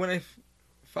 And when I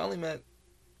finally met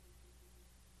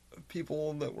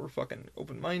people that were fucking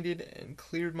open-minded and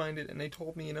clear-minded, and they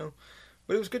told me,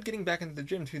 but it was good getting back into the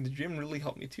gym too. The gym really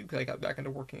helped me too, because I got back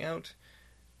into working out.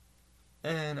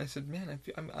 And I said, man,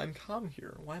 I'm calm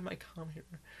here. Why am I calm here?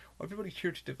 Well, everybody's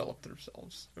here to develop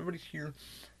themselves. Everybody's here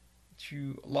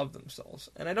to love themselves.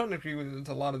 And I don't agree with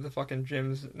a lot of the fucking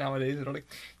gyms nowadays that are like,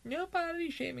 no body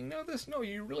shaming, no this, no.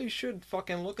 You really should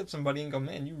fucking look at somebody and go,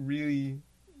 man,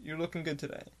 you're looking good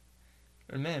today.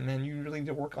 Or man, you really need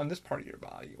to work on this part of your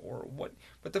body, or what.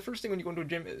 But the first thing when you go into a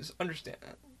gym is understand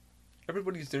that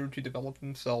everybody's there to develop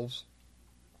themselves.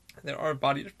 There's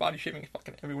body shaming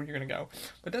fucking everywhere you're gonna go.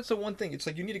 But that's the one thing. It's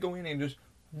like you need to go in and just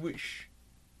wish.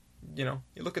 You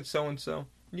look at so and so,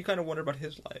 and you kind of wonder about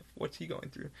his life. What's he going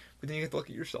through? But then you have to look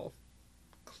at yourself,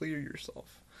 clear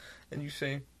yourself, and you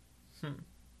say,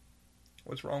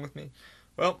 what's wrong with me?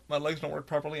 Well, my legs don't work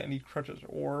properly. I need crutches,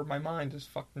 or my mind is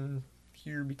fucking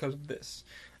here because of this.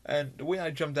 And the way I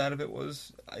jumped out of it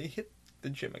was I hit the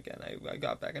gym again. I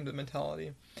got back into the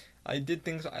mentality. I did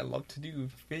things I love to do,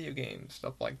 video games,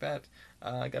 stuff like that.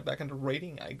 I got back into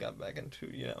writing. I got back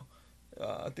into,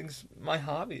 things, my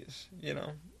hobbies,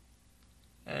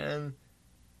 And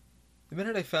the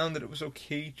minute I found that it was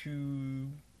okay to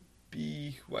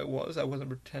be who I wasn't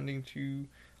pretending to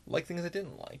like things I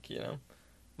didn't like,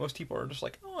 Most people are just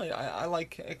like, oh, I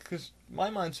like, because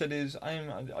my mindset is,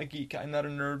 I'm a geek, I'm not a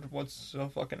nerd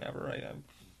whatsoever,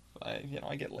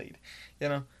 I get laid,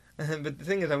 But the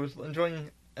thing is, I was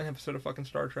enjoying an episode of fucking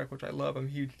Star Trek, which I love. I'm a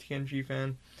huge TNG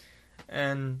fan,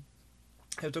 and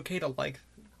it's okay to like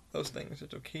those things.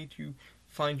 It's okay to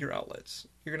find your outlets.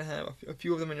 You're gonna have a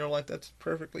few of them in your life. That's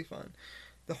perfectly fine.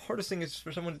 The hardest thing is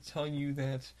for someone to tell you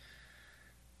that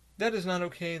is not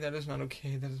okay. That is not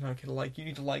okay. That is not okay to like. You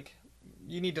need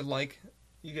to like.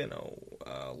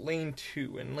 Lane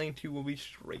 2, and lane 2 will be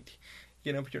straight.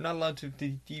 But you're not allowed to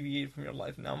deviate from your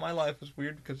life. Now, my life was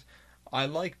weird because I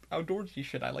like outdoorsy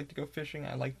shit. I like to go fishing.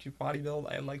 I like to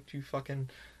bodybuild. I like to fucking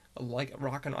like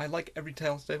rock and I like every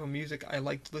type of music. I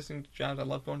like listening to jazz. I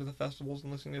love going to the festivals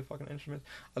and listening to fucking instruments.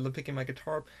 I love picking my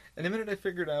guitar up. And the minute I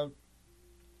figured out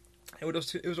it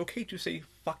was okay to say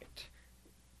fuck it.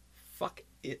 Fuck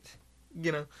it.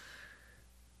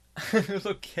 It was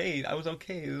okay. I was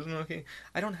okay. It was okay.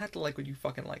 I don't have to like what you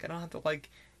fucking like. I don't have to like,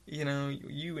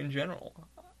 you in general.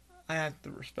 I have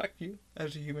to respect you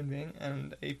as a human being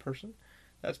and a person.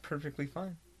 That's perfectly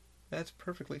fine. That's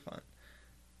perfectly fine.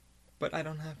 But I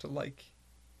don't have to like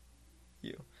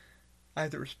you. I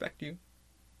have to respect you,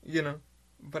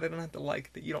 but I don't have to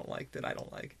like that you don't like, that I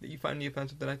don't like, that you find me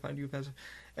offensive, that I find you offensive.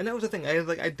 And that was the thing.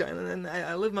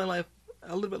 I lived my life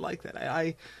a little bit like that.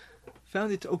 I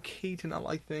found it's okay to not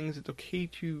like things. It's okay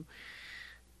to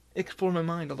explore my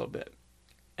mind a little bit.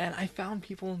 And I found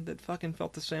people that fucking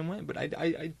felt the same way, but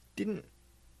I didn't.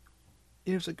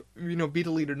 It was like, be the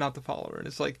leader, not the follower. And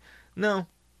it's like, no,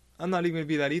 I'm not even gonna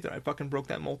be that either. I fucking broke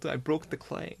that mold. I broke the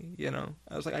clay,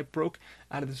 I was like, I broke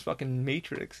out of this fucking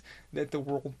matrix that the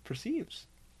world perceives.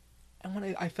 And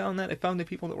when I found that, I found the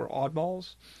people that were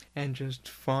oddballs and just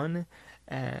fun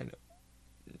and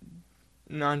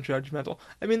non-judgmental.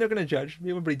 I mean, they're gonna judge.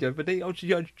 Everybody does, but they all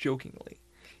judge jokingly.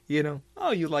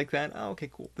 Oh, you like that? Oh, okay,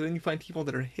 cool. But then you find people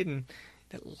that are hidden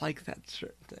that like that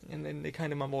certain thing, and then they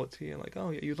kind of mumble it to you, like,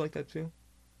 oh, yeah, you like that too?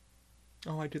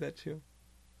 Oh, I do that too.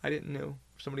 I didn't know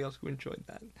somebody else who enjoyed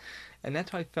that. And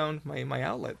that's how I found my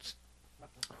outlets.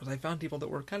 Was I found people that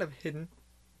were kind of hidden,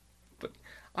 but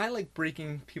I like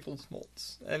breaking people's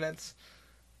molds, and that's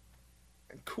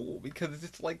cool because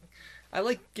it's like I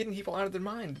like getting people out of their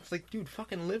mind. It's like, dude,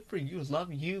 fucking live for you,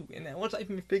 love you. And then once I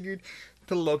figured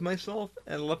to love myself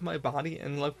and love my body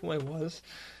and love who I was,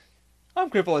 I'm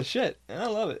crippled as shit, and I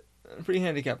love it. Free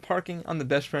handicap parking. I'm the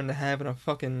best friend to have in a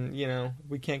fucking,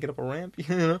 we can't get up a ramp,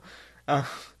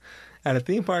 At a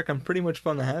theme park, I'm pretty much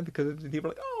fun to have because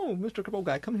people are like, oh, Mr. Cripple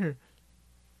Guy, come here.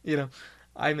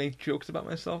 I make jokes about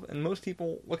myself, and most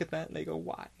people look at that and they go,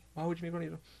 why? Why would you make fun of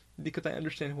yourself? Because I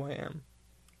understand who I am.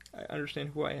 I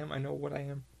understand who I am. I know what I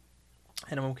am.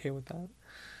 And I'm okay with that.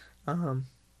 I'm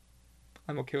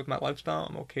okay with my lifestyle.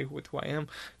 I'm okay with who I am. I'm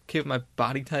okay with my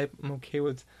body type. I'm okay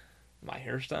with my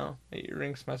hairstyle, my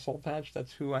earrings, my soul patch.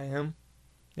 That's who I am.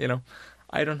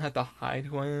 I don't have to hide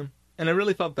who I am. And I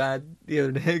really felt bad the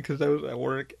other day because I was at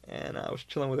work and I was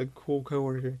chilling with a cool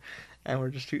coworker, and we're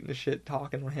just shooting the shit,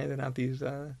 talking. We're handing out these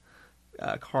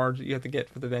cards that you have to get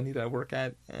for the venue that I work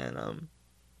at, and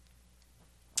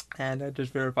it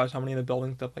just verifies how many in the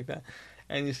building, stuff like that.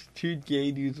 And these two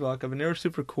gay dudes walk up, and they were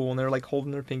super cool, and they were like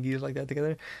holding their pinkies like that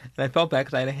together. And I felt bad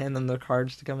because I had to hand them their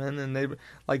cards to come in, and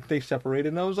they separated,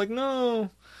 and I was like,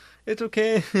 no, it's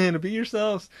okay to be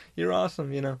yourselves. You're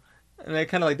awesome, And they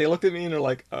kind of they looked at me and they're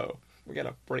like, oh, we got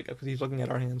a breakup because he's looking at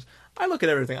our hands. I look at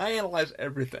everything. I analyze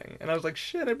everything. And I was like,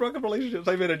 shit, I broke up relationships.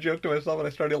 I made a joke to myself and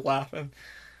I started laughing.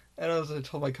 And I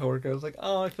told my coworker, I was like,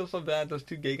 oh, I feel so bad. Those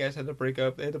two gay guys had to break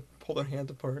up. They had to pull their hands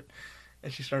apart.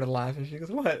 And she started laughing. She goes,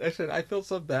 what? I said, I feel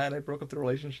so bad. I broke up the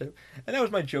relationship. And that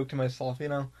was my joke to myself, you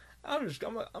know. I'm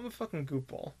a fucking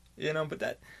goofball, you know.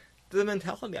 But the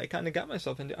mentality I kind of got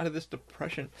myself into out of this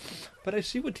depression. But I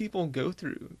see what people go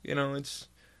through, you know. It's,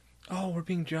 oh, we're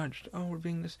being judged. Oh, we're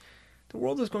being this. The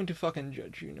world is going to fucking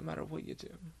judge you no matter what you do.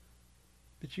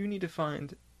 But you need to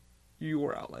find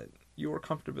your outlet, your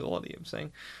comfortability of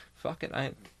saying, fuck it,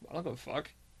 I don't give a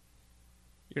fuck.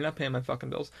 You're not paying my fucking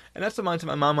bills. And that's the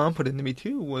mindset my mom put into me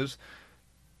too, was,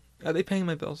 are they paying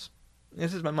my bills?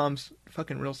 This is my mom's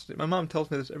fucking real estate. My mom tells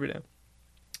me this every day.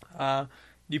 Do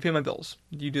you pay my bills?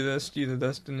 Do you do this? Do you do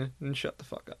this? And shut the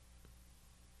fuck up.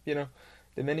 You know,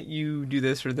 the minute you do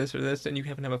this or this or this, then you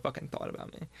haven't have a fucking thought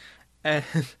about me. And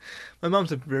my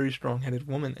mom's a very strong-headed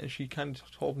woman, and she kind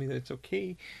of told me that it's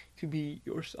okay to be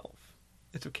yourself.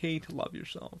 It's okay to love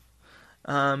yourself.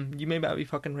 You may not be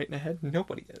fucking right in the head.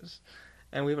 Nobody is.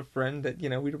 And we have a friend that, you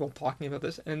know, we were both talking about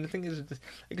this. And the thing is,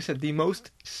 like I said, the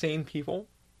most sane people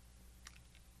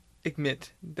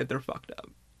admit that they're fucked up.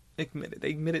 Admit it.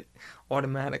 They admit it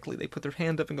automatically. They put their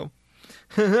hand up and go,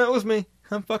 that was me.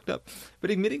 I'm fucked up.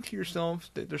 But admitting to yourself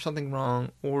that there's something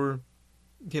wrong, or,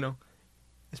 you know,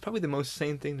 it's probably the most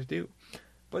sane thing to do.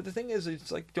 But the thing is,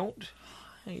 it's like, don't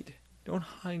hide. Don't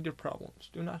hide your problems.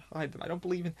 Do not hide them. I don't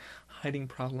believe in hiding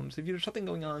problems. If there's something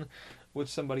going on with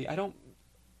somebody, I don't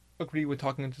agree with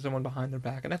talking to someone behind their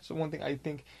back. And that's the one thing I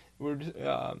think where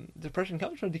depression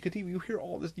comes from, because you hear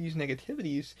all these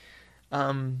negativities,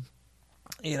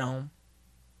 you know,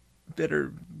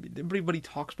 everybody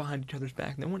talks behind each other's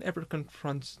back. No one ever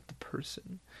confronts the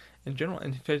person in general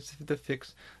and tries to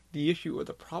fix the issue or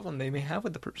the problem they may have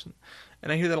with the person.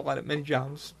 And I hear that a lot at many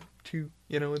jobs too.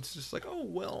 You know, it's just like, oh,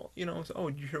 well, you know, oh,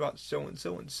 did you hear about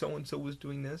so-and-so and so-and-so was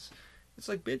doing this? It's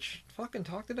like, bitch, fucking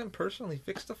talk to them personally.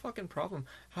 Fix the fucking problem.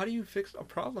 How do you fix a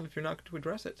problem if you're not going to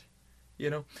address it? You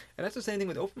know? And that's the same thing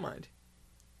with Open Mind.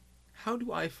 How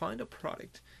do I find a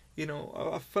product, you know,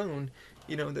 a phone,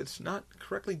 you know, that's not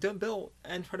correctly built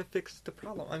and try to fix the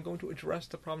problem? I'm going to address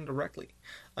the problem directly.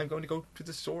 I'm going to go to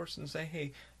the source and say,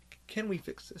 hey, can we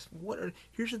fix this?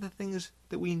 Here's the things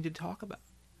that we need to talk about.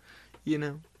 You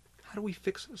know? How do we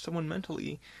fix someone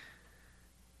mentally?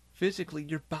 Physically,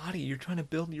 your body, you're trying to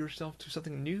build yourself to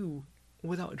something new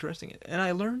without addressing it. And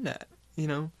I learned that, you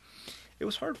know. It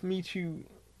was hard for me to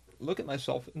look at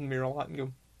myself in the mirror a lot and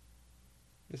go,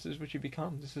 this is what you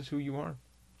become. This is who you are.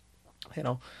 You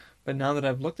know, but now that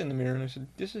I've looked in the mirror and I said,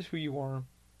 this is who you are,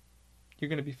 you're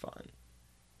going to be fine.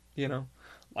 You know,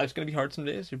 life's going to be hard some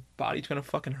days. Your body's going to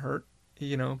fucking hurt,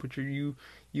 you know, but you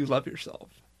love yourself.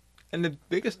 And the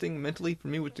biggest thing mentally for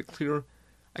me was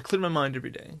I clear my mind every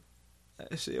day.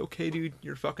 I say, okay, dude,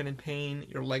 you're fucking in pain,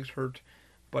 your legs hurt,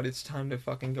 but it's time to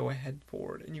fucking go ahead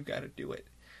forward, and you gotta do it.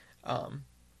 And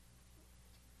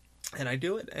I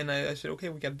do it, and I said, okay,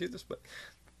 we gotta do this, but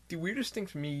the weirdest thing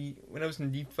for me, when I was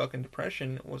in deep fucking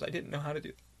depression, was I didn't know how to do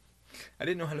it. I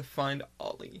didn't know how to find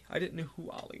Ollie. I didn't know who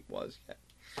Ollie was yet.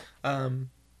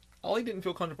 Ollie didn't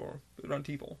feel comfortable around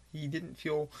people. He didn't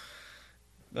feel...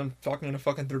 I'm talking in a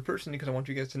fucking third person because I want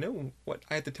you guys to know what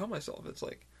I had to tell myself. It's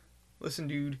like, listen,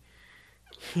 dude,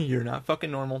 you're not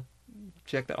fucking normal.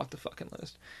 Check that off the fucking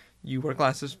list. You wear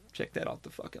glasses. Check that off the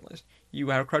fucking list.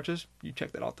 You have crutches. You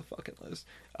check that off the fucking list.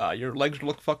 Your legs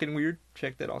look fucking weird.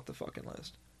 Check that off the fucking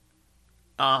list.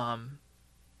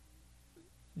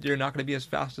 You're not going to be as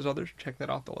fast as others. Check that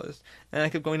off the list. And I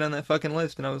kept going down that fucking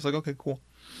list, and I was like, okay, cool.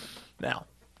 Now,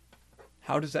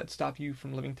 how does that stop you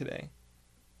from living today?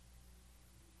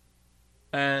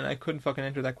 And I couldn't fucking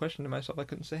answer that question to myself. I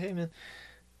couldn't say, hey, man,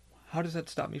 how does that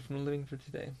stop me from living for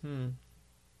today? None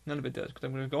of it does, because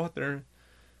I'm going to go out there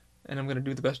and I'm going to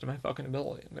do the best of my fucking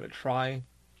ability. I'm going to try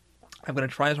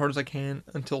as hard as I can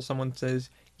until someone says,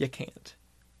 you can't.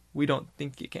 We don't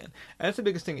think you can. And that's the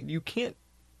biggest thing. You can't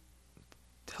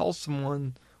tell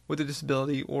someone with a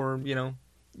disability or, you know,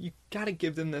 you got to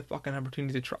give them the fucking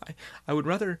opportunity to try. I would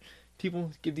rather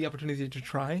people give the opportunity to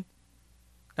try.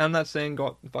 I'm not saying go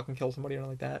out and fucking kill somebody or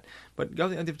anything like that, but go out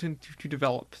the opportunity to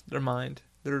develop their mind,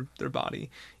 their body,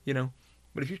 you know.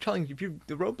 But the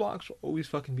roadblocks will always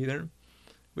fucking be there,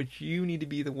 but you need to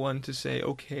be the one to say,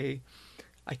 okay,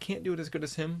 I can't do it as good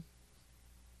as him,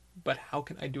 but how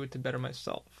can I do it to better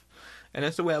myself? And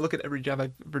that's the way I look at every job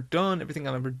I've ever done, everything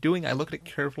I'm ever doing. I look at it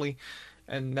carefully,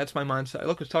 and that's my mindset. I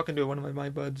was talking to one of my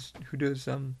buds who does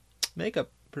makeup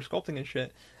for sculpting and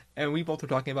shit, And we both were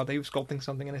talking about that. He was sculpting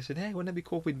something, and I said, "Hey, wouldn't it be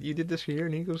cool if you did this here?"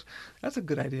 And he goes, "That's a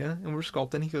good idea." And we're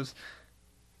sculpting. He goes,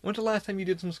 "When's the last time you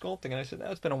did some sculpting?" And I said,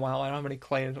 "It's been a while. I don't have any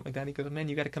clay or something like that." And he goes, "Man,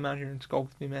 you got to come out here and sculpt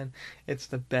with me, man. It's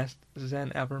the best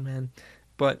zen ever, man."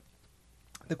 But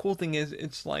the cool thing is,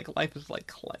 it's like life is like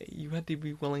clay. You have to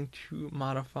be willing to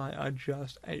modify,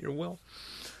 adjust at your will,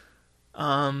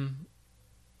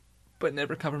 but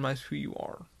never compromise who you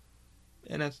are.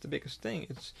 And that's the biggest thing.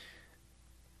 It's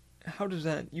how does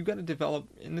that? You got to develop.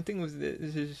 And the thing with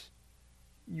this is,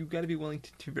 you got to be willing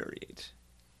to variate.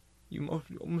 You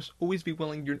must always be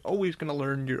willing. You're always going to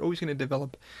learn. You're always going to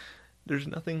develop. There's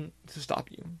nothing to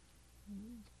stop you.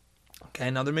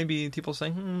 Okay, now there may be people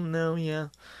saying, no, yeah,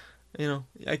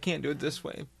 I can't do it this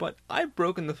way. But I've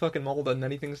broken the fucking mold on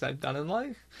many things I've done in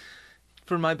life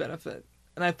for my benefit.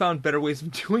 And I found better ways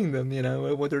of doing them,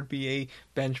 whether it be a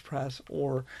bench press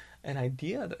or an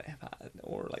idea that I've had,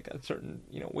 or like a certain,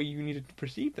 way you need to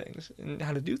perceive things and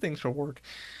how to do things for work.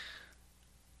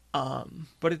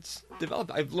 But it's developed.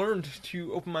 I've learned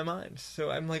to open my mind. So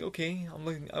I'm like, okay,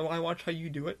 I watch how you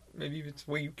do it. Maybe it's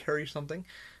the way you carry something,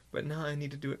 but now I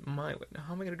need to do it my way. Now,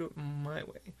 how am I going to do it my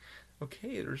way?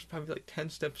 Okay, there's probably like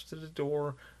 10 steps to the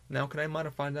door. Now, can I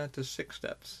modify that to 6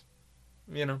 steps?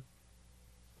 And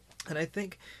I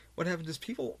think what happens is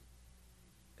people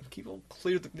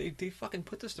clear they fucking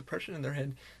put this depression in their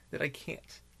head that I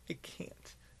can't.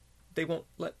 They won't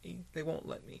let me.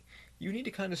 You need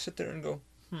to kind of sit there and go,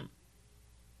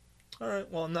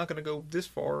 alright, well, I'm not going to go this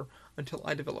far until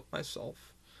I develop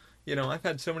myself. I've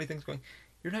had so many things going,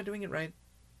 you're not doing it right.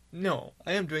 No,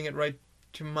 I am doing it right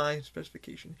to my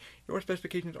specification. Your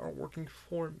specifications aren't working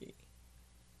for me.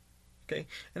 Okay?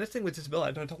 And that's the thing with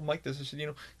disability. I told Mike this. I said,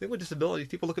 the thing with disability,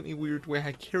 people look at me weird the way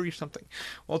I carry something.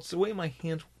 Well, it's the way my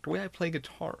hands work, the way I play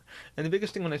guitar. And the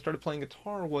biggest thing when I started playing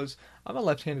guitar was, I'm a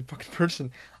left-handed fucking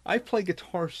person. I play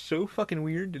guitar so fucking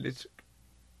weird that it's,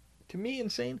 to me,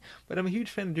 insane. But I'm a huge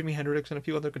fan of Jimi Hendrix and a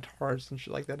few other guitarists and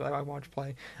shit like that I watch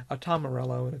play. Tom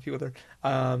Morello and a few other,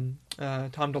 Tom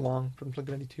DeLonge from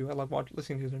Blink-182. I love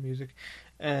listening to their music.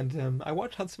 And I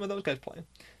watched how some of those guys play.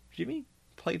 Jimmy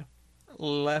played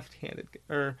left-handed,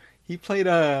 or he played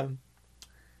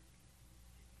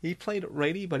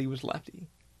righty, but he was lefty.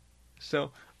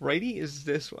 So righty is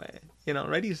this way,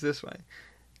 righty's this way.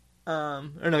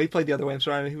 Or no, he played the other way. I'm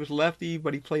sorry, he was lefty,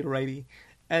 but he played righty,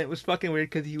 and it was fucking weird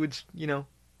because he would,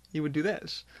 he would do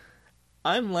this.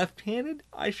 I'm left-handed.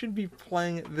 I should be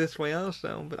playing it this way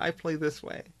also, but I play this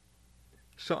way.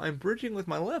 So I'm bridging with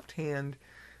my left hand,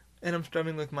 and I'm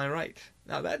strumming with my right.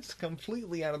 Now that's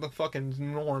completely out of the fucking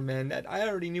norm, man. That I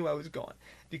already knew I was going.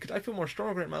 Because I feel more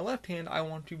stronger in my left hand, I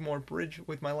want to more bridge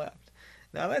with my left.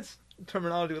 Now that's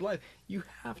terminology with life. You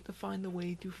have to find the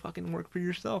way to fucking work for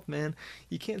yourself, man.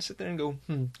 You can't sit there and go,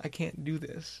 I can't do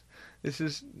this. This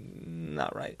is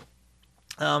not right.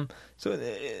 So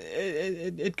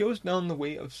it goes down the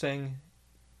way of saying,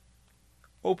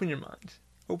 open your mind.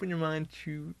 Open your mind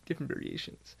to different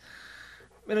variations.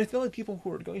 And I feel like people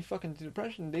who are going fucking to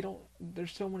depression,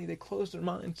 there's so many, they close their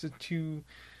minds to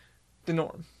the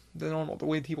norm, the normal, the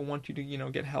way people want you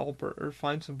to, get help or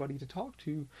find somebody to talk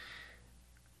to.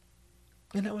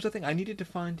 And that was the thing. I needed to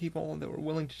find people that were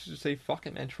willing to just say, fuck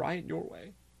it, man, try it your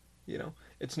way.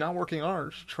 It's not working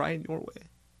ours, try it your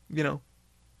way.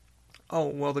 Oh,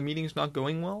 well, the meeting's not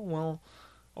going well? Well,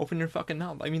 open your fucking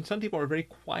mouth. I mean, some people are very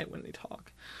quiet when they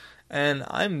talk. And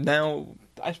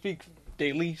I speak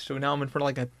daily, so now I'm in front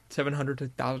of like 700 to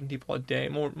 1,000 people a day,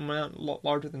 more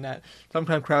larger than that.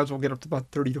 Sometimes crowds will get up to about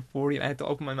 30 to 40, and I have to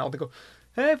open my mouth and go,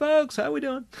 hey folks, how we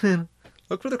doing?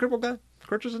 Look for the crippled guy.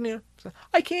 Crutches in here.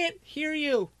 I can't hear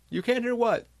you. You can't hear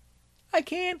what? I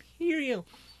can't hear you.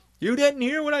 You didn't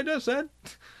hear what I just said?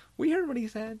 We heard what he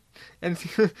said.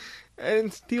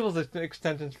 And Steele's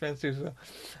extension fans too, so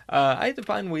I had to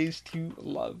find ways to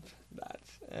love that.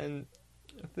 And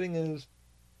the thing is,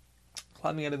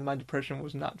 climbing out of my depression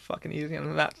was not fucking easy, and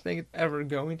I'm not saying it's ever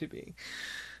going to be.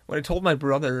 When I told my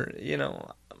brother,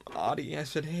 Audie, I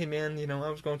said, hey man, I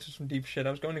was going through some deep shit.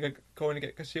 I was going to get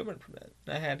a concealment permit.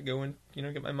 I had to go and,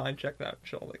 get my mind checked out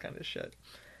and all that kind of shit.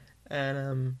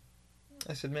 And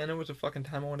I said, man, it was a fucking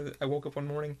time I woke up one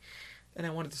morning and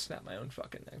I wanted to snap my own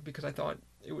fucking neck because I thought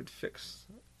it would fix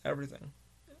everything.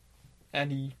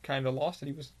 And he kind of lost it.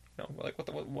 He was, like,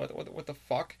 what the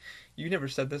fuck? You never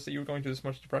said this, that you were going through this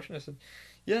much depression. I said,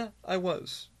 yeah, I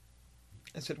was.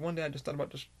 I said, one day I just thought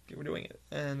about just doing it.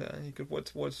 And he goes,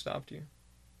 what stopped you?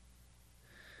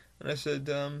 And I said,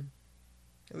 the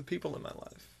people in my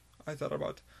life. I thought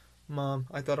about mom.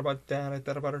 I thought about dad. I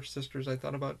thought about our sisters. I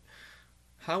thought about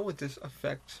how would this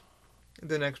affect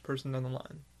the next person down the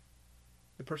line.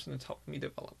 the person that's helped me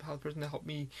develop, how the person that helped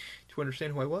me to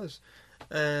understand who I was.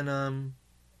 And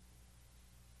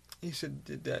he said,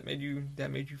 "Did that made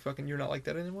you fucking, you're not like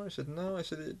that anymore?" I said, "No." I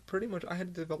said, "It pretty much, I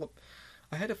had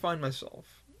to find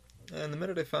myself. And the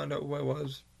minute I found out who I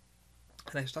was,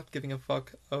 and I stopped giving a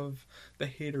fuck of the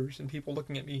haters and people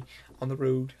looking at me on the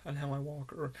road and how I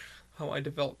walk or how I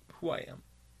develop who I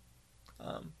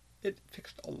am, it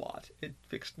fixed a lot. It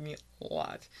fixed me a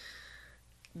lot.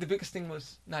 The biggest thing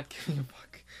was not giving a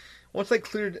fuck. Once I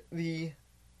cleared the,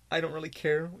 I don't really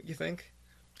care what you think,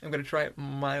 I'm going to try it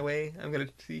my way. I'm going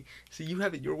to see you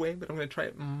have it your way, but I'm going to try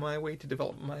it my way to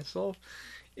develop myself.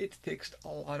 It fixed a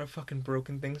lot of fucking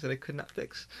broken things that I could not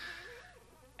fix.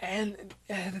 And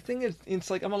the thing is, it's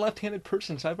like, I'm a left-handed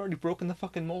person, so I've already broken the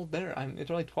fucking mold there.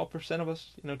 It's only 12% of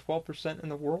us, 12% in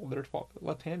the world that are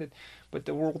left-handed, but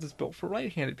the world is built for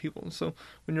right-handed people. And so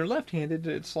when you're left-handed,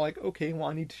 it's like, okay, well,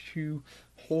 I need to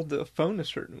hold the phone a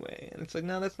certain way. And it's like,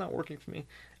 no, that's not working for me.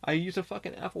 I use a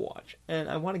fucking Apple Watch, and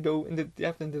I want to go into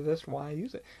depth into this, why I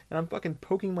use it. And I'm fucking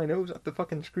poking my nose at the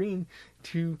fucking screen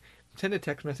to send a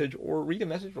text message or read a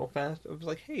message real fast. It was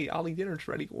like, hey, Ollie, dinner's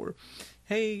ready, or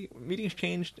hey, meeting's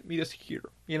changed, meet us here,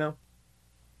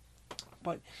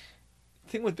 But the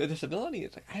thing with the disability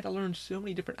is, like, I had to learn so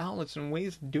many different outlets and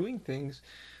ways of doing things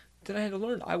that I had to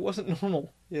learn. I wasn't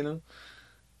normal, and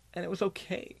it was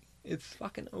okay. It's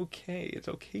fucking okay. It's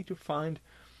okay to find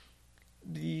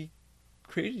the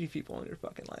crazy people in your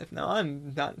fucking life. Now,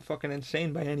 I'm not fucking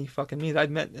insane by any fucking means.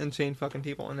 I've met insane fucking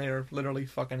people, and they are literally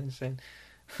fucking insane.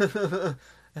 But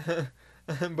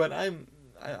I'm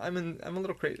a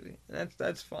little crazy.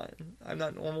 That's fine. I'm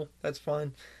not normal. That's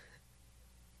fine.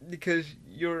 Because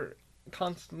you're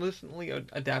constantly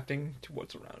adapting to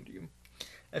what's around you.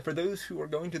 And for those who are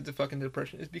going to the fucking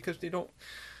depression, it's because they don't.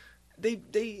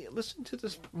 They listen to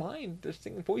this mind, this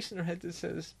voice in their head that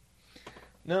says,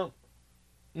 no,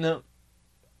 you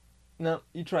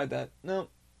tried that. No,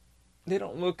 they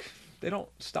don't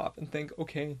stop and think,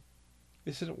 okay,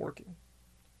 this isn't working.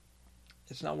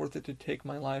 It's not worth it to take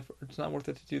my life, or it's not worth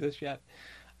it to do this yet.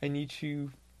 I need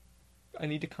to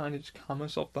kind of just calm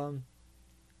myself down,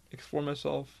 explore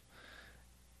myself,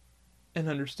 and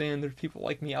understand there's people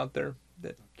like me out there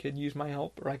that could use my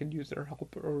help, or I could use their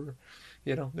help, or,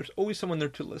 there's always someone there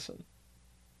to listen.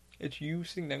 It's you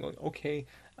sitting there going, okay,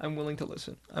 I'm willing to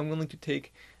listen. I'm willing to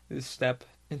take this step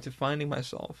into finding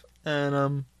myself.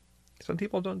 And some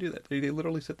people don't do that. They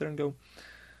literally sit there and go,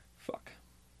 fuck.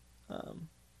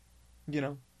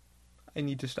 I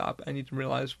need to stop. I need to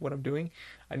realize what I'm doing.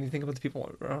 I need to think about the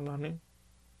people around me.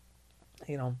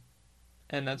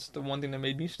 And that's the one thing that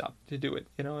made me stop to do it.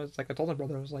 It's like I told my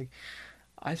brother, I was like,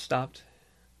 I stopped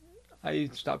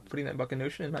putting that fucking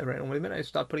notion in my brain. Wait a minute, I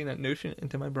stopped putting that notion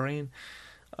into my brain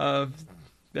of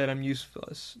that I'm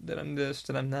useless, that I'm this,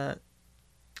 that I'm that.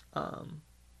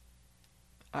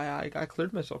 I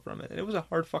cleared myself from it. And it was a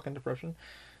hard fucking depression.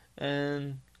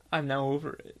 And I'm now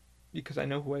over it. Because I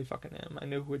know who I fucking am. I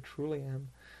know who I truly am.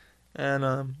 And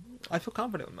I feel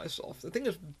confident with myself. The thing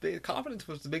is, the confidence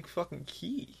was the big fucking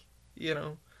key.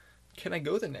 Can I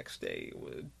go the next day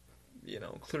with,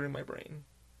 clearing my brain?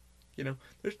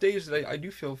 There's days that I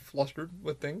do feel flustered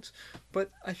with things,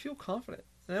 but I feel confident.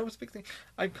 And that was the big thing.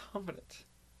 I'm confident.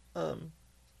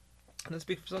 And that's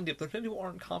big for some people. There's many people who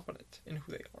aren't confident in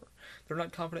who they are. They're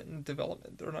not confident in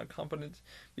development. They're not confident.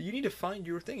 But you need to find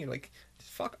your thing. You're like,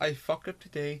 fuck, I fucked up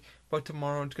today, but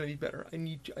tomorrow it's going to be better. I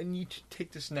need to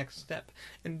take this next step.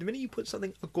 And the minute you put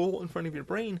a goal in front of your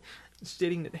brain,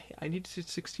 stating that, hey, I need to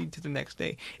succeed to the next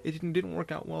day. It didn't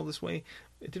work out well this way.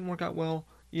 It didn't work out well,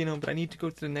 but I need to go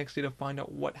to the next day to find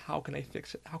out how can I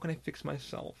fix it? How can I fix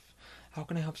myself? How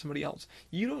can I help somebody else?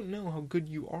 You don't know how good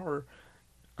you are,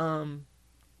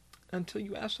 until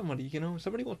you ask somebody,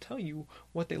 somebody will tell you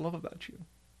what they love about you.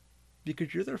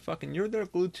 Because you're their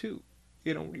glue too.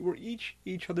 We're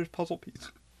each other's puzzle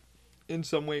piece. In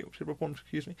some way, shape, or form,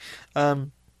 excuse me.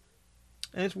 And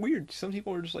it's weird. Some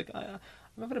people are just like, I'm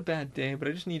having a bad day, but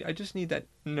I just need that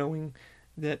knowing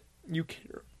that you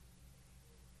care.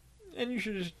 And you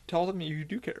should just tell them you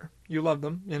do care. You love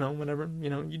them, whenever,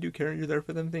 you do care, you're there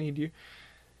for them, they need you.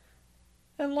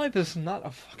 And life is not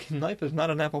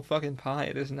an apple fucking pie.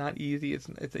 It is not easy.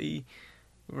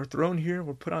 We're thrown here,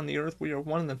 we're put on the earth, we are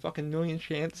 1 in a fucking million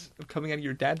chance of coming out of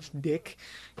your dad's dick.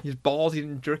 His balls, he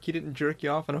didn't jerk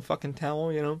you off in a fucking towel,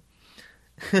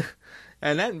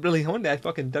 And that really, one day I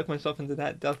fucking dug myself into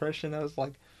that depression. I was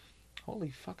like, holy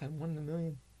fuck, I'm 1 in a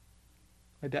million.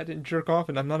 My dad didn't jerk off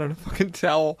and I'm not in a fucking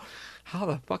towel. How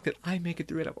the fuck did I make it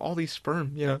through it of all these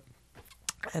sperm,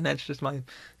 And that's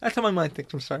how my mind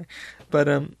thinks, I'm sorry. But,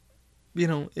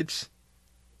 it's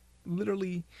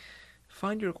literally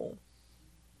find your goal.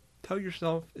 Tell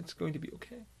yourself it's going to be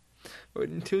okay. But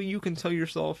until you can tell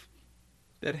yourself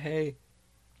that, hey,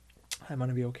 I'm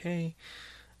gonna be okay.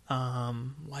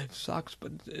 Life sucks,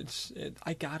 but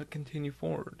I gotta continue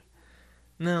forward.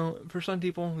 Now, for some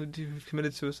people who've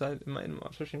committed suicide,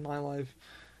 especially in my life,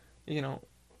 you know,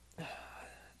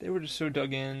 they were just so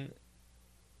dug in.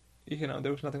 You know,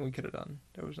 there was nothing we could have done.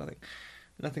 There was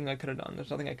nothing I could have done.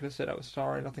 There's nothing I could have said I was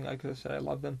sorry. Nothing I could have said I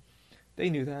loved them. They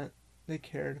knew that. They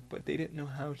cared, but they didn't know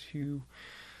how to.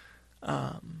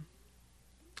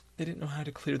 They didn't know how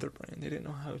to clear their brain. They didn't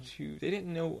know how to. They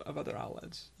didn't know of other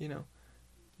outlets. You know,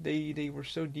 they were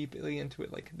so deeply into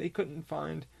it. Like they couldn't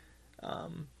find.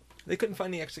 They couldn't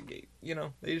find the exit gate. You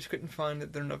know, they just couldn't find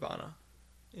their nirvana.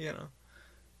 You know,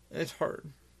 and it's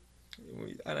hard.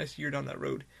 And I see you're down that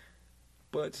road,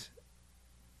 but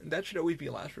that should always be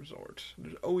a last resort.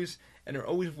 There's always, and there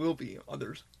always will be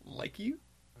others like you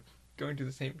going through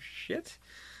the same shit,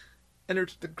 and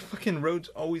there's the fucking road's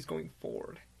always going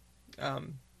forward.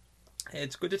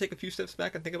 It's good to take a few steps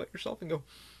back and think about yourself and go,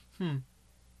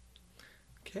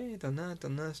 okay, done that,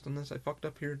 done this, I fucked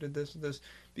up here, did this,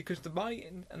 because the body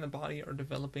and the body are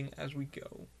developing as we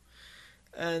go.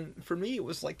 And for me, it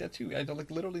was like that too. I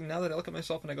like literally, now that I look at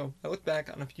myself and I look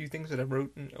back on a few things that I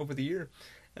wrote over the year,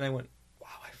 and I went, wow,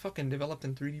 I fucking developed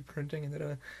in 3D printing,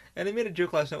 and I made a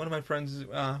joke last night. One of my friends,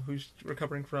 who's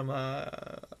recovering from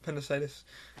appendicitis,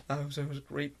 was a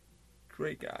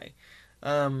great guy.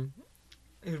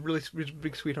 He was a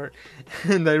big sweetheart,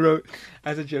 and I wrote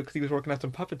as a joke because he was working on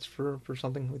some puppets for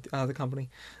something with the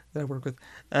company that I work with,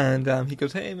 and he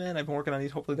goes, "Hey man, I've been working on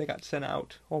these. Hopefully they got sent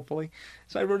out. Hopefully."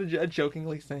 So I wrote a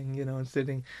jokingly thing, you know, and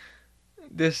stating,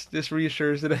 "This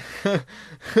reassures that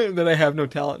that I have no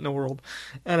talent in the world,"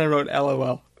 and I wrote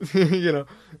LOL, you know,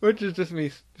 which is just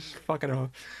me just fucking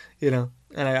off, you know.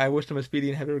 And I wished him a speedy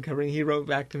and happy recovery. And he wrote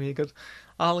back to me. He goes,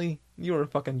 "Ollie, you are a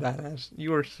fucking badass.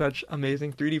 You are such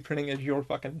amazing. 3D printing is your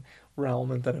fucking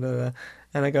realm." And da-da-da-da.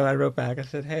 And I wrote back. I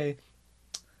said, "Hey,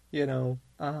 you know,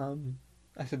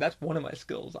 I said that's one of my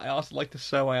skills. I also like to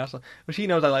sew. Which he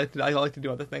knows I like to do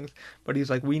other things. But he's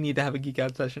like, we need to have a geek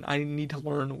out session. I need to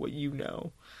learn what you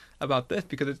know about this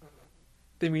because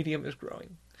the medium is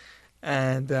growing."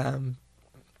 And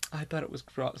I thought it was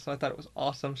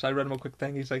awesome. So I read him a quick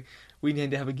thing. He's like, "We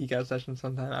need to have a geek out session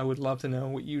sometime. I would love to know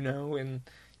what you know, and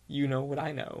you know what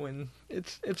I know." And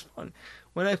it's fun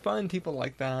when I find people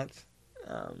like that.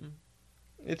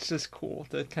 It's just cool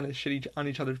to kind of shit on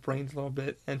each other's brains a little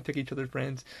bit and pick each other's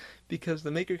brains, because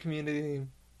the maker community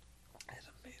is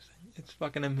amazing. It's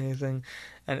fucking amazing,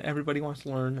 and everybody wants to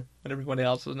learn what everybody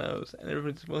else knows, and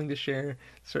everybody's willing to share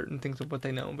certain things of what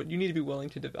they know. But you need to be willing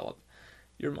to develop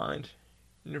your mind,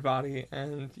 your body,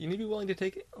 and you need to be willing to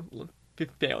take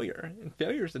failure. And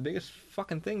failure is the biggest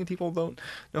fucking thing people don't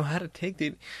know how to take.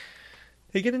 They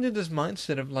get into this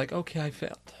mindset of like, okay, I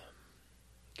failed.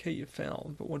 Okay, you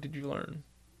failed, but what did you learn?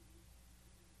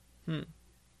 Okay,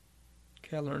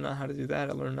 I learned not how to do that.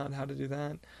 I learned not how to do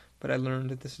that, but I learned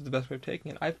that this is the best way of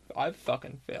taking it. I've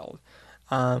fucking failed.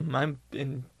 I'm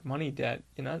in money debt,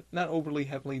 you know, not overly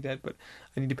heavily debt, but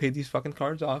I need to pay these fucking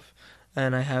cards off.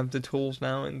 And I have the tools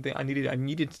now, and I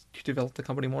needed to develop the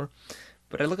company more.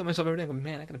 But I look at myself every day and go,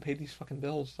 man, I gotta pay these fucking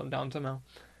bills down somehow.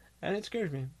 And it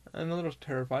scares me. I'm a little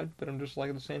terrified, but I'm just like,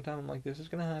 at the same time, I'm like, this is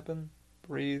gonna happen.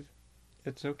 Breathe.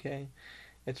 It's okay.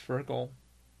 It's for a goal.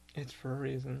 It's for a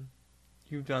reason.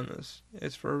 You've done this.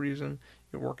 It's for a reason.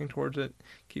 You're working towards it.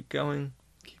 Keep going.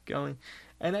 Keep going.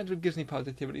 And that's what gives me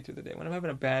positivity through the day. When I'm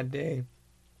having a bad day,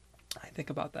 I think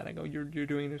about that. I go, you're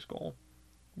doing this goal.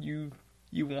 You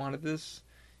wanted this,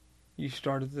 you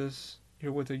started this,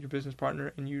 you're with your business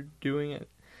partner, and you're doing it.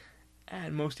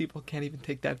 And most people can't even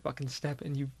take that fucking step,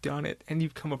 and you've done it, and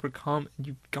you've overcome, and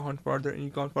you've gone farther, and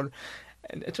you've gone farther.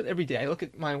 And it's what every day I look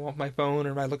at my phone,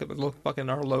 or I look at fucking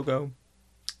our logo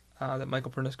that Michael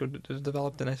Pernisco has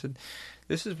developed, and I said,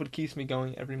 this is what keeps me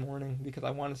going every morning, because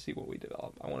I want to see what we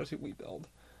develop. I want to see what we build.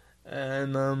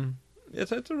 And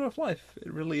it's a rough life.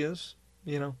 It really is,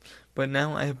 you know. But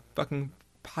now I have fucking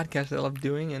podcasts that I love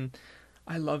doing, and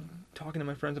I love talking to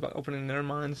my friends about opening their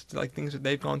minds to like things that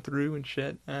they've gone through and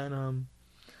shit. And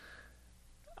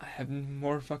I have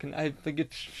more fucking. I think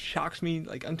it shocks me.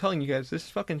 Like I'm telling you guys, this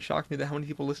fucking shocks me that how many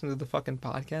people listen to the fucking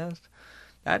podcast.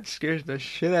 That scares the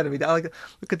shit out of me. I like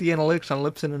look at the analytics on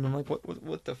Libsyn, and I'm like,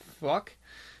 what the fuck?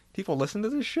 People listen to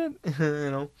this shit,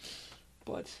 you know.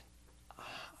 But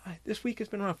this week has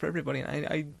been rough for everybody, and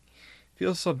I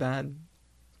feel so bad.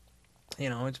 You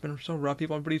know, it's been so rough.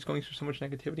 Everybody's going through so much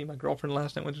negativity. My girlfriend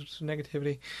last night went through some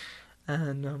negativity,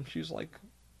 and she was like,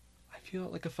 I feel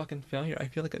like a fucking failure. I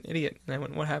feel like an idiot. And I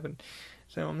went, what happened?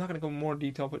 So I'm not going to go more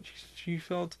detail, but she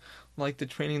felt like the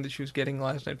training that she was getting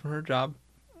last night from her job,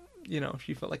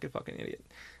 she felt like a fucking idiot.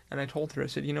 And I told her, I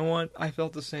said, you know what? I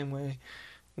felt the same way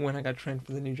when I got trained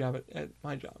for the new job at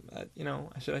my job. I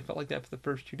said I felt like that for the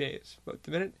first 2 days. But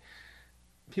the minute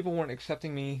people weren't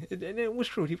accepting me, and it was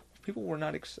true. People were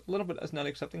not a little bit as not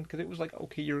accepting, because it was like,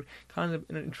 okay, you're kind of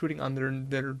intruding on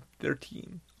their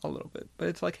team a little bit. But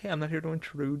it's like, hey, I'm not here to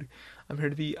intrude. I'm here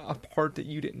to be a part that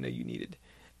you didn't know you needed.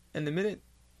 And the minute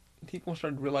people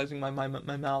started realizing my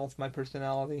mouth, my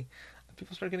personality,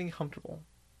 people started getting comfortable.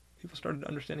 People started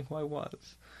understanding who I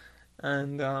was.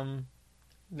 And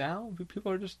now people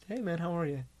are just, hey man, how are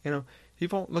you?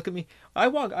 People look at me. I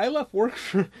left work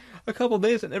for a couple of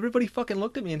days and everybody fucking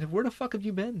looked at me and said, where the fuck have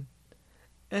you been?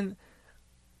 And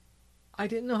I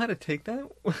didn't know how to take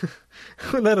that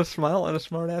without a smile and a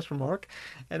smart ass remark.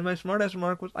 And my smart ass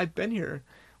remark was, I've been here.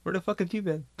 Where the fuck have you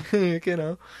been?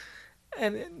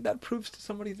 And that proves to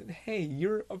somebody that, hey,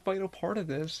 you're a vital part of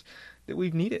this that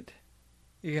we've needed.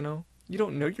 You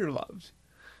don't know you're loved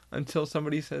until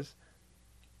somebody says,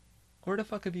 where the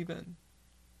fuck have you been?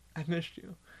 I've missed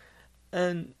you.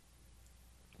 And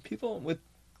people with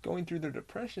going through their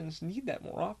depressions need that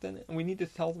more often, and we need to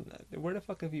tell them that. Where the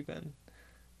fuck have you been?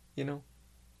 And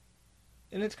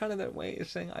it's kind of that way.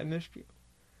 It's saying, I missed you.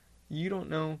 You don't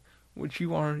know what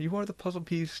you are. You are the puzzle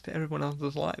piece to everyone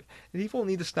else's life. And people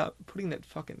need to stop putting that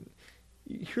fucking...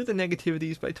 You hear the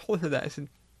negativities, but I told her that. I said,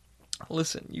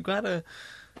 listen, you gotta...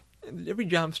 Every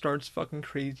job starts fucking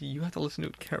crazy. You have to listen to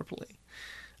it carefully.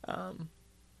 And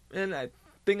that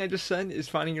thing I just said is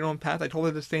finding your own path. I told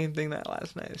her the same thing that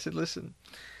last night. I said, listen,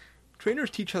 trainers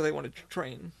teach how they want to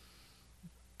train,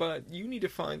 but you need to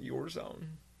find your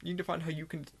zone. You need to find how you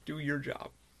can do your job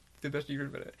the best of your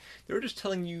ability. They're just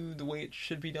telling you the way it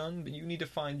should be done, but you need to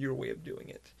find your way of doing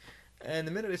it. And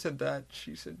the minute I said that,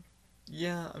 she said,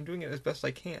 yeah, I'm doing it as best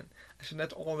I can. I said,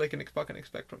 that's all they can fucking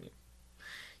expect from you.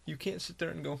 You can't sit there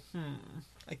and go,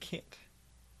 I can't.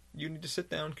 You need to sit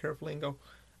down carefully and go,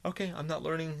 okay, I'm not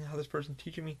learning how this person's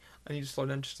teaching me. I need to slow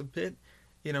down just a bit.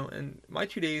 And my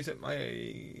 2 days at my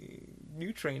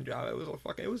new train job,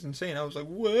 it was insane. I was like,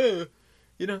 whoa.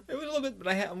 It was a little bit, but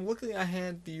I'm luckily I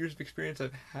had the years of experience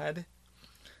I've had,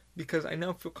 because I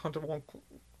now feel comfortable and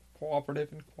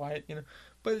cooperative and quiet,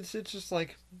 But it's just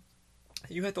like,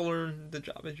 you have to learn the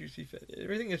job as you see fit.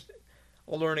 Everything is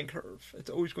a learning curve.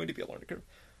 It's always going to be a learning curve.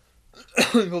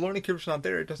 If the learning curve's not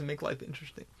there, it doesn't make life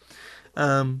interesting.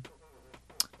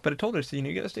 But I told her, so,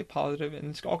 you got to stay positive,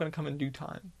 and it's all going to come in due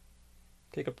time.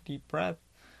 Take a deep breath.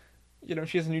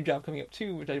 She has a new job coming up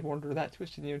too, which I warned her that too. I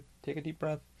said, take a deep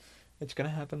breath. It's going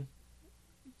to happen.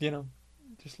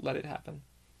 Just let it happen.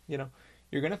 You're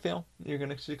going to fail. You're going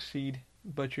to succeed,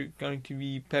 but you're going to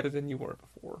be better than you were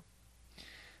before.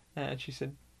 And she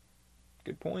said,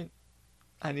 good point.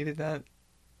 I needed that.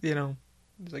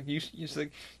 It's like,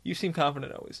 you seem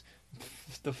confident always.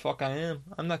 The fuck I am.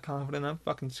 I'm not confident. I'm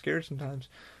fucking scared sometimes.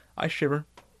 I shiver,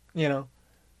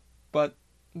 But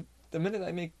the minute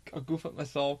I make a goof at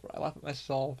myself, or I laugh at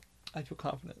myself, I feel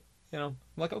confident. I'm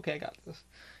like, okay, I got this.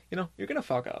 You're gonna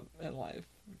fuck up in life,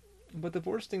 but the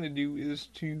worst thing to do is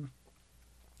to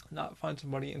not find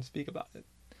somebody and speak about it.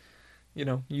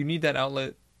 You need that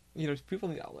outlet. People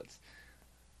need outlets.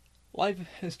 Life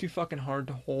is too fucking hard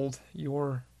to hold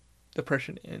your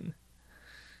depression in.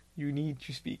 You need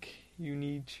to speak. You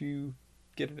need to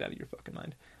get it out of your fucking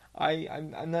mind.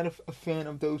 I'm not a fan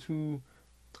of those who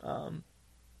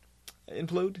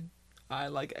implode. I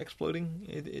like exploding.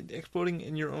 Exploding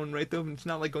in your own right, though. It's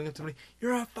not like going up to somebody,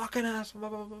 you're a fucking ass, blah,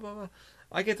 blah, blah, blah, blah.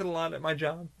 I get that a lot at my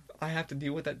job. I have to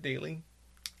deal with that daily.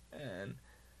 And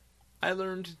I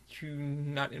learned to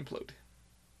not implode.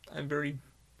 I'm very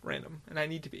random, and I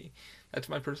need to be. That's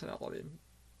my personality.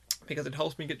 Because it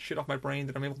helps me get shit off my brain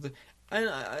that I'm able to...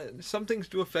 some things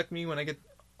do affect me when I get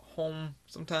home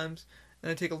sometimes, and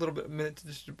I take a minute to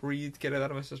just breathe, get it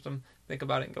out of my system, think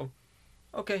about it, and go,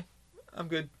 okay, I'm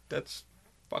good. That's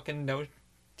fucking... That was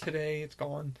today. It's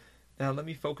gone. Now let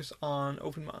me focus on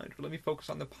Open Mind, or let me focus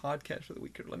on the podcast for the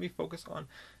week, or let me focus on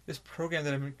this program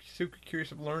that I'm super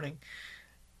curious of learning.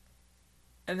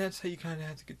 And that's how you kind of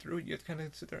have to get through it. You have to kind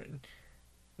of sit there and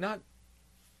not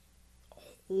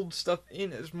hold stuff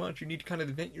in as much. You need to kind of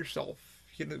vent yourself,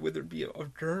 whether it be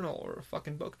a journal or a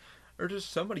fucking book, or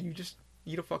just somebody. You just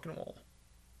need a fucking wall.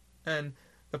 And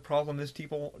the problem is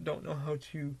people don't know how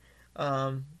to...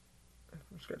 I'm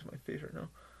scratching my face right now.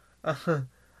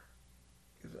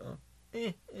 There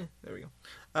we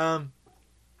go.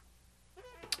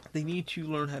 They need to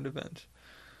learn how to vent.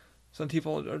 Some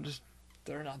people are just...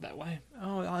 They're not that way.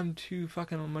 Oh, I'm too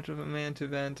fucking much of a man to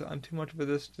vent. I'm too much of a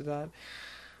this to that.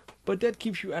 But that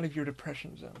keeps you out of your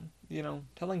depression zone. You know,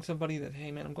 telling somebody that,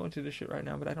 hey man, I'm going through this shit right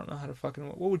now, but I don't know how to fucking,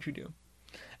 what would you do?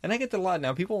 And I get that a lot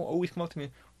now. People always come up to me,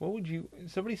 what would you,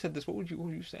 somebody said this, what would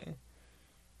you say?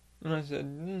 And I said,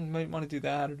 might want to do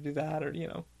that, or, you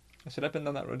know. I said, I've been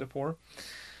down that road before.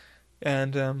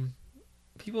 And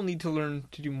people need to learn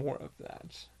to do more of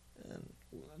that.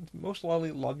 And most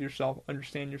likely, love yourself,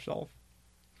 understand yourself.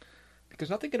 Because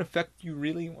nothing can affect you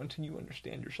really until you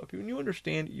understand yourself. When you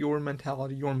understand your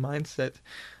mentality, your mindset,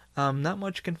 not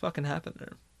much can fucking happen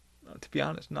there. To be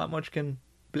honest, not much can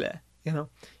bleh. You know,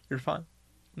 you're fine.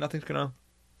 Nothing's gonna,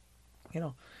 you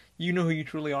know who you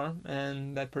truly are,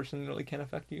 and that person really can't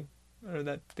affect you, or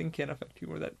that thing can't affect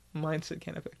you, or that mindset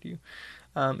can't affect you.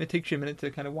 It takes you a minute to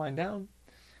kind of wind down,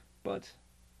 but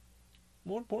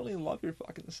more importantly, love your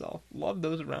fucking self. Love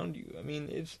those around you. I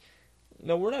mean,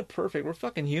 no, we're not perfect. We're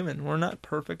fucking human. We're not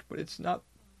perfect, but it's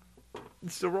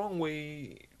the wrong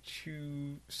way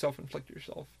to self-inflict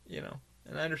yourself, you know.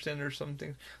 And I understand there's some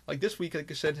things, like this week, like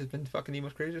I said, has been fucking the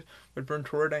most crazy. But Bernd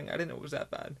Torradang, I didn't know it was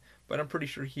that bad. But I'm pretty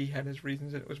sure he had his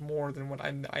reasons, and it was more than what I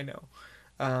know.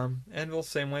 Anvil,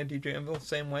 same way. DJ Anvil,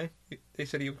 same way. They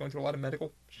said he was going through a lot of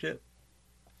medical shit.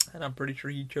 And I'm pretty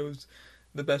sure he chose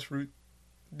the best route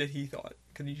that he thought.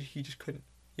 Because he just couldn't,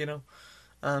 you know.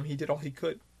 He did all he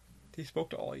could. He spoke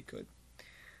to all he could.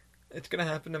 It's going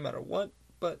to happen no matter what.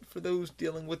 But for those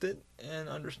dealing with it and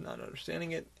not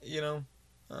understanding it, you know,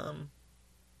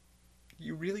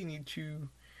 you really need to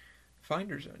find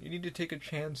your zone. You need to take a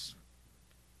chance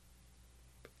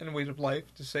in ways of life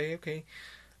to say, okay,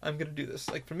 I'm gonna do this.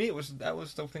 Like for me, that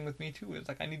was the thing with me too. It was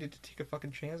like I needed to take a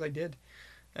fucking chance. I did,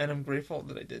 and I'm grateful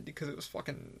that I did because it was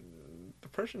fucking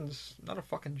depression's not a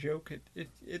fucking joke.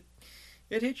 It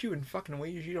hits you in fucking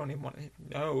ways you don't even want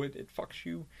to know. It fucks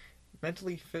you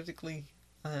mentally, physically,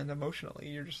 and emotionally.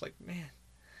 You're just like, man,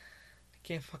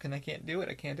 I can't do it.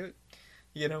 I can't do it.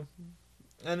 You know.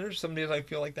 And there's some days I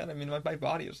feel like that. I mean, my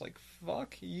body is like,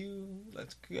 fuck you,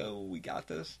 let's go, we got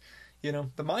this. You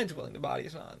know, the mind's willing, the body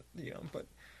is not, you know, but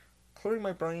clearing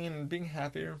my brain and being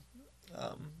happier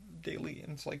daily,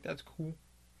 and it's like, that's cool.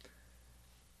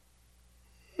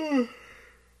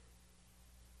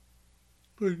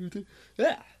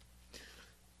 Yeah.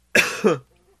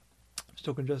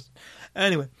 Still congested.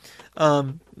 Anyway,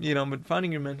 you know, but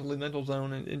finding your mental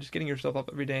zone and just getting yourself up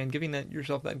every day and giving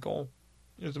yourself that goal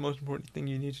is the most important thing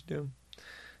you need to do.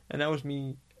 And that was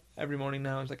me every morning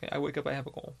now. It's like I wake up, I have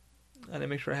a goal. And I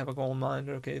make sure I have a goal in mind.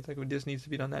 Okay, it's like this needs to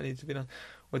be done, that needs to be done.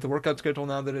 With the workout schedule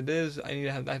now that it is, I need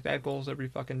to have that goals every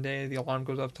fucking day. The alarm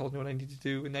goes off, tells me what I need to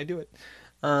do, and I do it.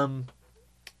 And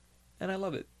I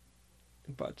love it.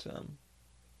 But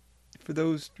for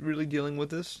those really dealing with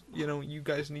this, you know, you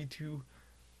guys need to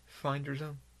find your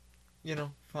zone. You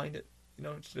know, find it. You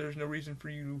know, there's no reason for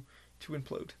you to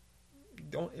implode.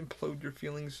 Don't implode your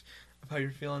feelings of how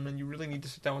you're feeling, and you really need to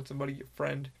sit down with somebody, a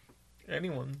friend,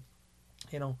 anyone,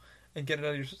 you know, and get it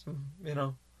out of your system, you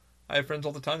know. I have friends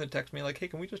all the time that text me like, hey,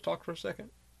 can we just talk for a second?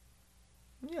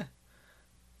 Yeah.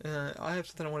 I have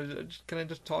something I want to do. Can I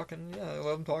just talk? And yeah, I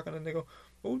love them talking, and they go,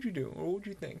 what would you do? Or what would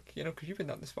you think? You know, because you've been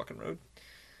down this fucking road.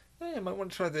 Hey, I might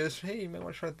want to try this. Hey, you might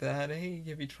want to try that. Hey,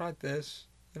 have you tried this?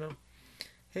 You know.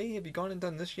 Hey, have you gone and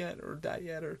done this yet? Or that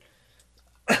yet? Or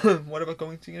what about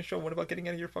going to a show? What about getting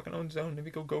out of your fucking own zone?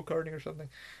 Maybe go-karting or something.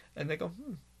 And they go,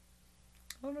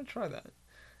 I'm going to try that.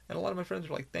 And a lot of my friends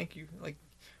are like, thank you. Like,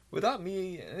 without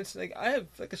me, and it's like,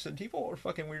 like I said, people are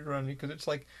fucking weird around me because it's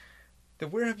like,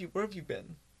 where have you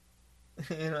been?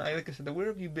 You know, like I said, the where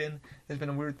have you been has been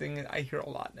a weird thing that I hear a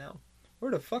lot now.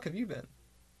 Where the fuck have you been?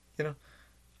 You know,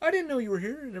 I didn't know you were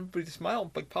here, and everybody smile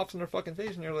like pops on their fucking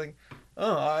face, and you're like,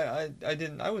 oh, I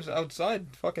didn't. I was outside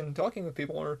fucking talking with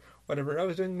people or whatever. I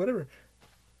was doing whatever.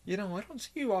 You know, I don't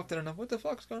see you often enough. What the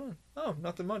fuck's going on? Oh,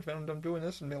 nothing much, man. I'm doing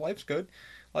this, and my life's good.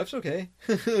 Life's okay.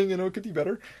 You know, it could be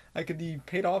better. I could be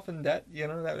paid off in debt. You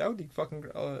know, that would be fucking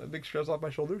a big stress off my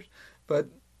shoulders. But,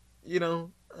 you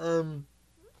know,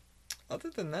 other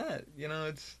than that, you know,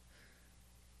 it's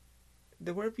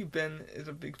the where have you been is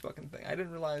a big fucking thing. I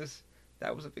didn't realize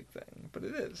that was a big thing, but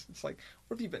it is. It's like,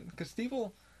 where have you been? Because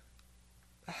people,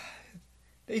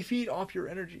 they feed off your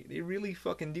energy. They really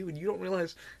fucking do, and you don't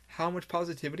realize how much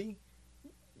positivity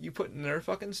you put in their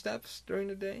fucking steps during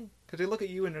the day. Because they look at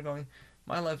you and they're going,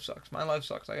 my life sucks. My life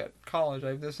sucks. I got college. I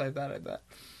have this. I have that. I have that.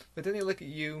 But then they look at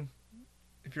you,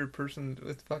 if you're a person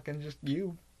with fucking just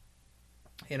you,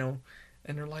 you know,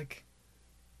 and they're like,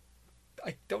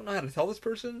 I don't know how to tell this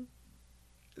person.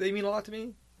 They mean a lot to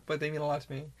me, but they mean a lot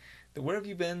to me. The where have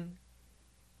you been?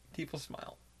 People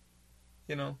smile,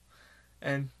 you know,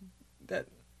 and that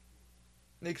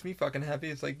makes me fucking happy.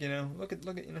 It's like, you know, look at,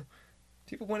 you know,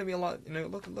 People point at me a lot,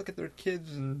 look at their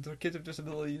kids and their kids with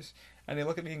disabilities, and they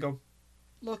look at me and go,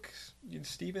 look,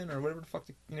 Steven, or whatever the fuck,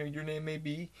 your name may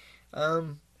be,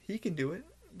 he can do it,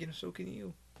 so can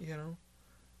you,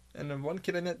 And then one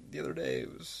kid I met the other day,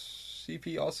 it was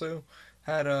CP, also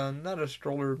had not a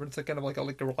stroller, but it's like kind of like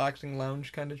a relaxing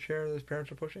lounge kind of chair that his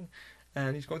parents are pushing,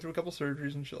 and he's going through a couple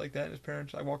surgeries and shit like that. And his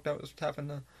parents, I walked out, was tapping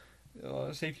the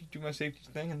do my safety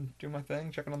thing and do my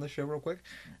thing, checking on the show real quick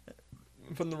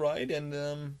from the ride, and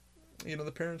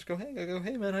the parents go, hey, I go,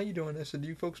 hey man, how you doing? I said, do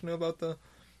you folks know about the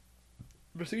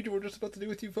procedure we're just about to do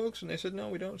with you folks? And they said, no,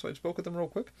 we don't. So I spoke with them real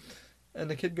quick, and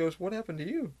the kid goes, what happened to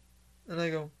you? And I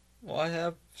go, well, I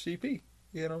have CP,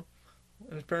 and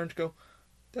his parents go,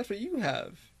 that's what you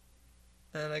have.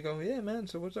 And I go, yeah, man,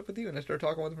 so what's up with you? And I started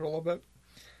talking with him for a little bit,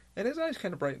 and his eyes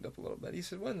kind of brightened up a little bit. He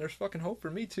said, well, there's fucking hope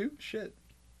for me too. Shit,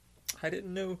 I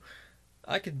didn't know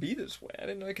I could be this way. I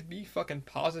didn't know I could be fucking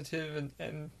positive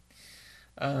and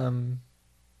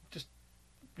just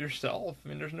yourself. I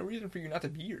mean, there's no reason for you not to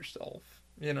be yourself,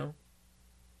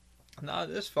 Not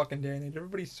this fucking day and age.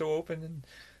 Everybody's so open, and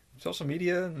social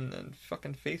media and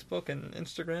fucking Facebook and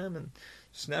Instagram and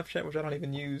Snapchat, which I don't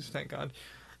even use, thank God.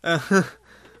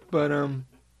 But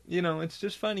it's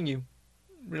just finding you.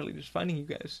 Really, just finding you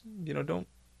guys. You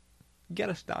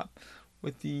gotta stop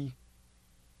with the,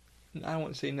 I don't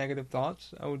want to say negative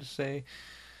thoughts. I would just say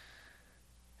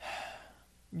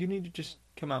you need to just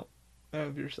come out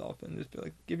of yourself and just be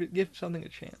like, give something a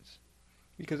chance,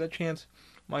 because that chance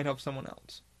might help someone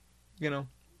else,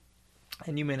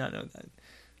 and you may not know that.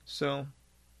 So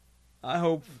I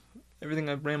hope everything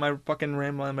my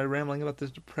rambling about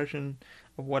this depression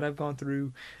of what I've gone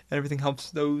through and everything helps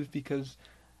those, because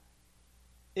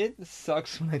it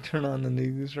sucks when I turn on the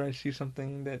news or I see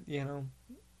something that,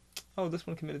 oh, this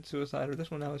one committed suicide, or this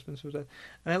one now has been suicide.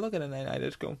 And I look at it and I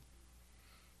just go,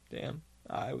 damn,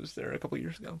 I was there a couple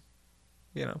years ago,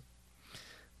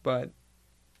 But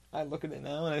I look at it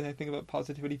now and I think about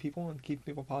positivity people and keep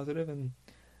people positive. And,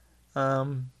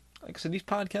 like I said, these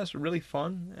podcasts are really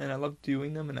fun and I love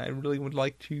doing them. And I really would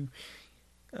like to,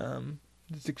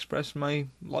 just express my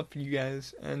love for you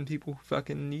guys, and people who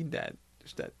fucking need that.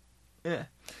 Just that. Yeah,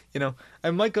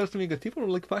 and Mike goes to me and goes, people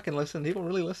really fucking listen. People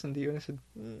really listen to you. And I said,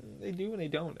 they do and they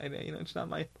don't. It's not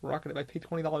my prerogative. I pay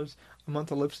 $20 a month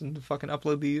to listen to fucking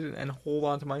upload these and hold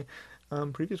on to my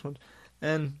previous ones.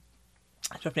 And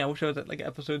trust me, I wish I was at like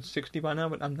episode 60 by now,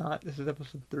 but I'm not. This is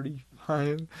episode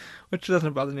 35, which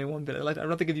doesn't bother me one bit. I'd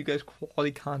rather give you guys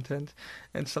quality content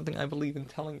and something I believe in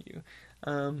telling you.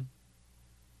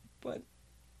 But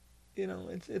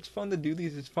it's fun to do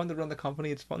these. It's fun to run the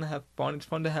company. It's fun to have fun. It's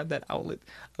fun to have that outlet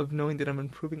of knowing that I'm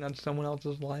improving on someone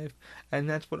else's life. And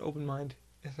that's what Open Mind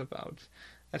is about.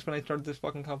 That's when I started this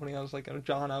fucking company. I was like,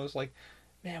 John, I was like,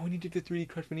 man, we need to do 3D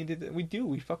Crush.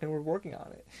 We're working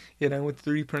on it. With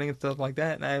 3D printing and stuff like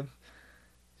that. And I'm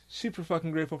super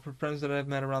fucking grateful for friends that I've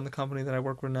met around the company that I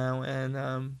work with now.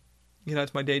 And,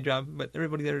 it's my day job. But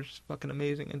everybody there is fucking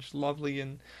amazing and just lovely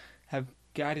and have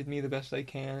guided me the best I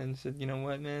can and said, you know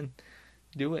what, man,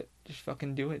 do it. Just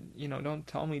fucking do it. Don't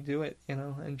tell me, do it.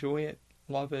 Enjoy it.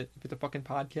 Love it. If it's a fucking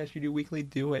podcast you do weekly,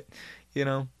 do it.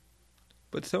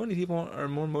 But so many people are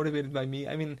more motivated by me.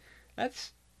 I mean,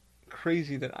 that's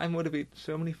crazy that I motivate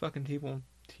so many fucking people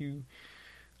to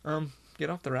get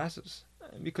off their asses.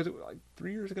 Because like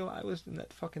 3 years ago, I was in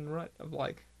that fucking rut of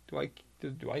like,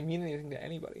 do I mean anything to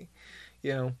anybody?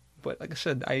 But like I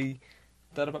said, I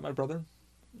thought about my brother.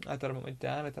 I thought about my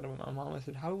dad. I thought about my mom. I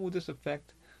said, how would this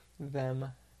affect them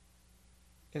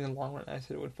in the long run? I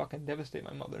said, it would fucking devastate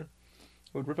my mother.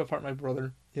 It would rip apart my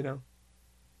brother,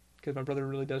 because my brother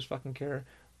really does fucking care.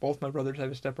 Both my brothers, I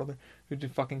have a stepbrother who do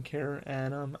fucking care,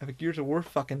 and I have a Gears of War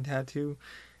fucking tattoo,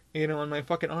 on my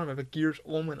fucking arm. I have a Gears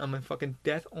omen on my fucking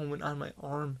death omen on my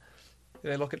arm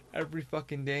that I look at every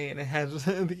fucking day, and it has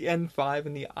the N5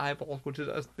 and the eyeballs, which is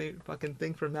a fucking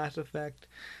thing for Mass Effect.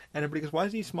 And everybody goes, why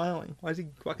is he smiling? Why is he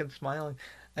fucking smiling?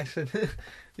 I said,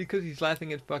 because he's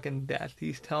laughing at fucking death.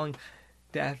 He's telling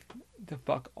death to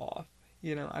fuck off.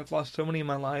 I've lost so many in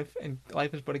my life, and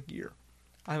life is but a gear.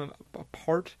 I'm a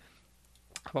part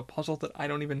of a puzzle that I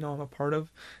don't even know I'm a part of.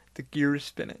 The gear is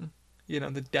spinning.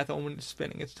 The death omen is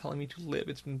spinning. It's telling me to live.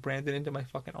 It's been branded into my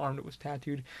fucking arm that was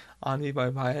tattooed on me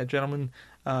by a gentleman,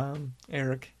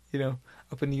 Eric,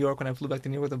 up in New York when I flew back to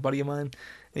New York with a buddy of mine. And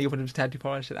he opened his tattoo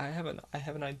parlor. I said, I have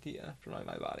an idea for my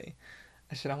body.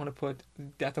 I said, I want to put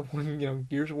Death Omen,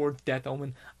 Gears of War Death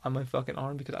Omen on my fucking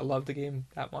arm because I love the game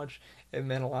that much. It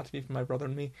meant a lot to me for my brother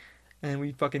and me. And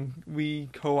we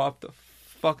co-opted the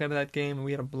fuck out of that game and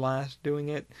we had a blast doing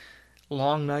it.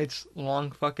 Long nights,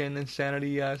 long fucking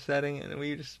insanity setting, and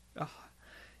we just,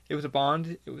 It was a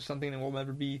bond. It was something that will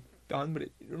never be done, but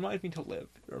it reminds me to live.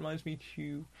 It reminds me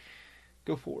to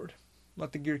go forward.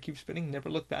 Let the gear keep spinning. Never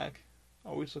look back.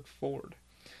 Always look forward.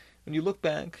 When you look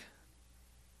back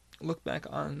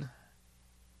on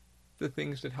the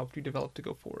things that helped you develop to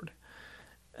go forward.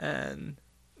 And,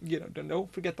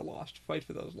 don't forget the lost. Fight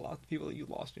for those lost people that you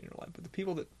lost in your life. But the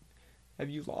people that have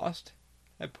you lost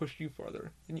have pushed you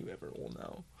farther than you ever will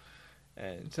know.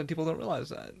 And some people don't realize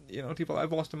that. People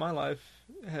I've lost in my life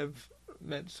have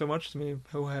meant so much to me,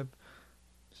 who have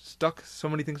stuck so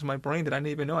many things in my brain that I didn't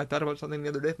even know. I thought about something the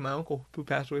other day from my uncle who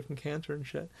passed away from cancer and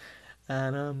shit.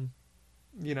 And,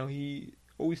 he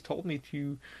always told me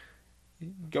to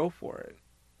go for it.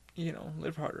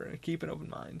 Live harder and keep an open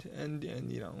mind. And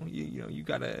you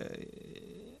gotta,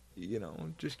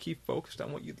 just keep focused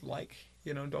on what you'd like.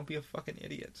 Don't be a fucking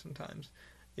idiot sometimes.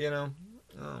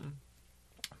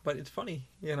 But it's funny,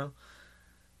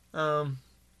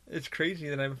 it's crazy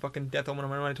that I have a fucking Death Omen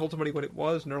on my mind. I told somebody what it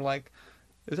was, and they're like,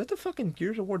 "Is that the fucking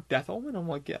Gears of War Death Omen?" I'm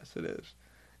like, "Yes, it is."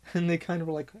 And they kind of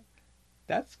were like,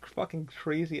 "That's fucking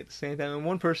crazy" at the same time. And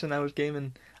one person I was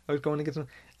gaming, I was going to get some,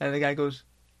 and the guy goes,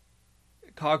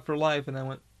 "Cog for life," and I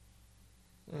went,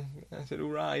 I said,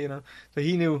 "Hoorah," So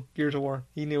he knew Gears of War.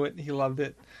 He knew it. He loved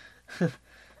it. So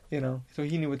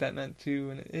he knew what that meant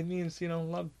too. And it means,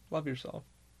 love yourself.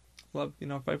 Love,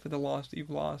 fight for the lost that you've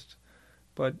lost.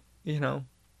 But,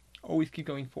 always keep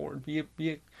going forward. Be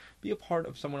a part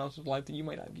of someone else's life that you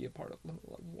might not be a part of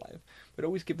life. But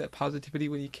always give that positivity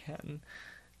when you can.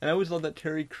 And I always love that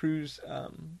Terry Crews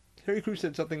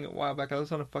said something a while back. I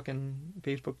was on a fucking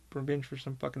Facebook binge for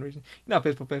some fucking reason. Not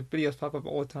Facebook, but videos pop up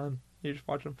all the time. You just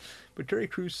watch them. But Terry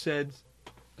Crews said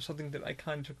something that I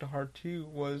kind of took to heart too.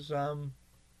 Was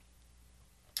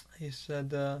he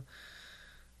said,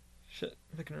 shit,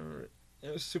 if I can remember it.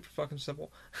 It was super fucking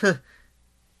simple.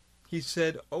 He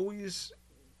said,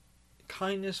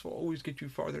 kindness will always get you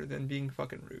farther than being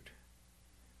fucking rude.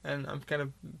 And I'm kind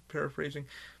of paraphrasing,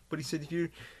 but he said,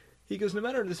 he goes, no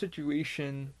matter the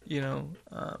situation, and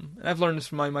I've learned this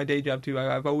from my day job too.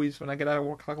 I've always, when I get out of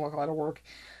work,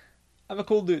 I'm a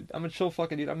cool dude. I'm a chill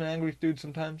fucking dude. I'm an angry dude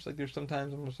sometimes. Like, there's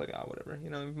sometimes I'm just like, whatever.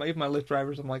 Even my Lyft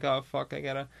drivers, I'm like, fuck,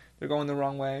 they're going the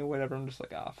wrong way, whatever. I'm just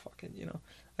like, fuck it,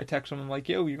 I text them, I'm like,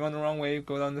 yo, you're going the wrong way,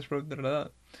 go down this road, da-da-da.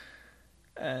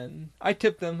 And I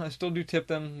tip them. I still do tip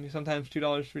them. Sometimes $2,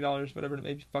 $3, whatever it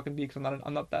may fucking be, because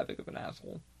I'm not that big of an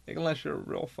asshole. Like, unless you're a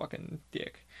real fucking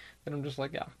dick, then I'm just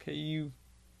like, okay, you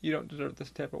don't deserve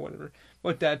this tip or whatever.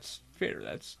 But that's fair.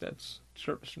 That's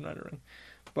service rendering.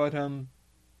 But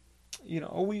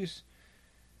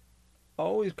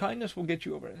always kindness will get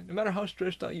you over it. No matter how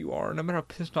stressed out you are, no matter how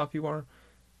pissed off you are,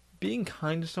 being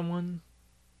kind to someone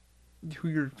who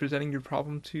you're presenting your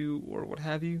problem to or what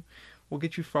have you will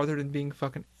get you farther than being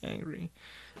fucking angry.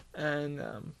 And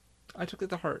I took it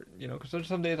to heart, because there's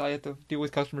some days I have to deal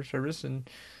with customer service, and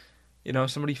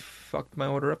somebody fucked my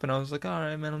order up, and I was like,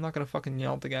 alright man, I'm not gonna fucking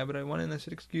yell at the guy, but I went in and I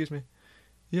said, excuse me,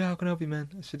 yeah, how can I help you, man?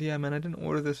 I said, yeah man, I didn't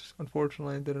order this,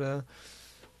 unfortunately, da-da-da.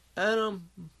 And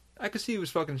I could see he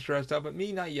was fucking stressed out, but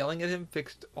me not yelling at him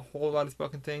fixed a whole lot of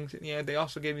fucking things. And yeah, they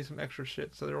also gave me some extra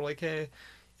shit, so they were like, hey,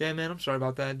 yeah, man, I'm sorry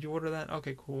about that. Did you order that?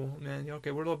 Okay, cool, man.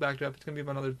 Okay, we're a little backed up. It's gonna be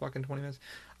about another fucking 20 minutes.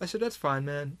 I said, that's fine,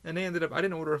 man. And they ended up, I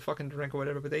didn't order a fucking drink or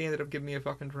whatever, but they ended up giving me a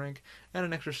fucking drink and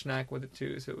an extra snack with it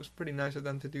too. So it was pretty nice of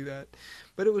them to do that.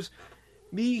 But it was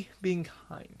me being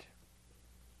kind.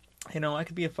 I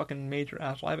could be a fucking major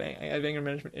asshole. I have anger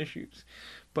management issues.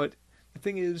 But the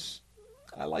thing is,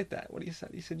 I like that, what he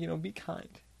said. He said, be kind.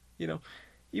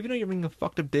 Even though you're having a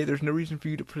fucked up day, there's no reason for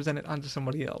you to present it onto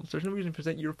somebody else. There's no reason to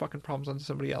present your fucking problems onto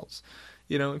somebody else.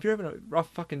 If you're having a rough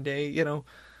fucking day,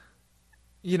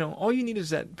 all you need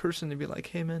is that person to be like,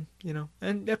 hey man,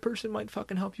 and that person might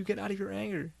fucking help you get out of your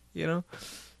anger,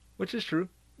 which is true.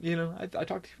 I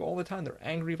talk to people all the time. They're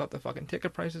angry about the fucking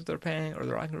ticket prices they're paying, or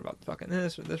they're angry about fucking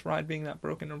this or this ride being not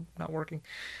broken or not working.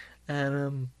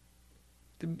 And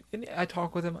I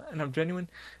talk with him, and I'm genuine,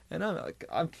 and I'm like,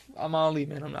 I'm Ali,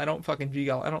 man. I don't fucking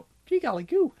G-golly. I don't G-golly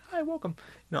goo. Hi, welcome.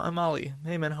 I'm Ali.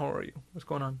 Hey, man, how are you? What's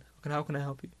going on? How can I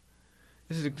help you?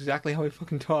 This is exactly how I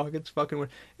fucking talk. It's fucking weird.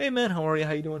 Hey, man, how are you?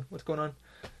 How you doing? What's going on?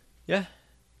 Yeah.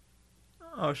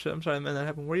 Oh shit, I'm sorry, man. That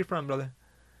happened. Where are you from, brother?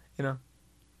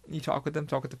 You talk with them,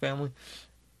 talk with the family,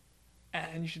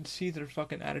 and you should see their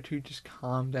fucking attitude just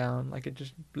calm down. Like, it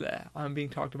just blah. I'm being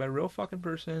talked to by a real fucking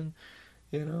person.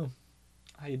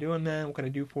 How you doing, man? What can I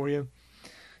do for you?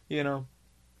 And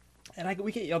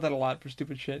we get yelled at a lot for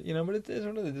stupid shit, but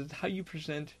it's how you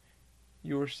present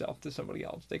yourself to somebody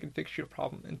else. They can fix your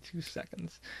problem in 2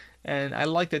 seconds. And I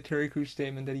like that Terry Crews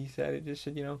statement that he said. It just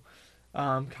said,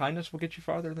 kindness will get you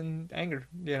farther than anger,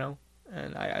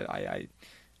 And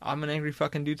I'm an angry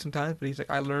fucking dude sometimes, but he's like,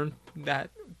 I learned that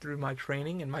through my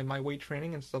training and my weight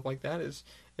training and stuff like that, is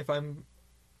if I'm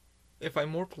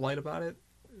more polite about it,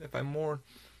 if I'm more,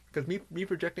 because me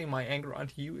projecting my anger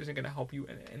onto you isn't going to help you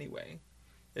in any way.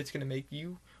 It's going to make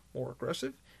you more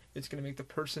aggressive. It's going to make the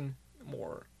person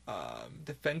more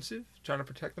defensive, trying to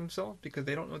protect themselves because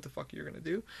they don't know what the fuck you're going to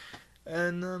do.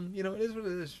 And it is what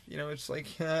it is. It's like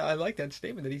I like that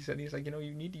statement that he said. He's like,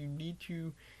 you need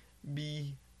to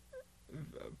be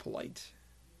polite.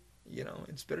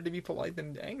 It's better to be polite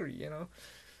than angry.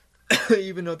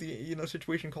 Even though the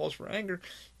situation calls for anger,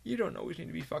 you don't always need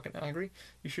to be fucking angry.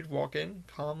 You should walk in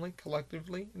calmly,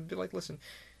 collectively, and be like, listen,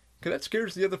 because that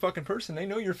scares the other fucking person. They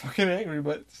know you're fucking angry,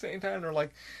 but at the same time, they're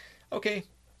like, okay,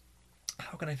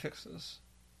 how can I fix this?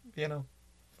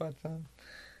 But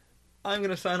I'm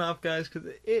going to sign off, guys,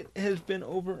 because it has been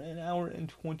over an hour and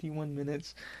 21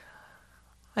 minutes.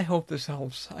 I hope this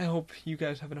helps. I hope you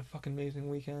guys have a fucking amazing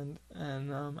weekend,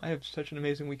 and I have such an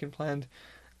amazing weekend planned.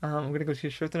 I'm going to go see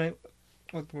a show tonight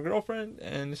with my girlfriend,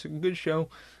 and it's a good show.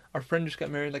 Our friend just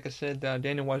got married, like I said.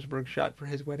 Daniel Weisberg shot for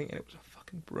his wedding, and it was a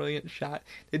fucking brilliant shot.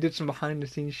 They did some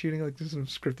behind-the-scenes shooting, like some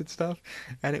scripted stuff,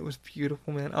 and it was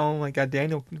beautiful, man. Oh my god,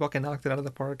 Daniel fucking knocked it out of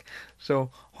the park. So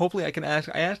hopefully I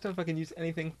asked him if I can use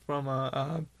anything from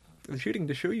the shooting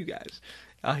to show you guys.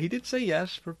 He did say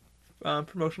yes for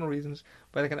promotional reasons,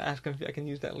 but I can ask him if I can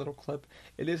use that little clip.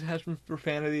 It has some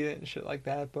profanity and shit like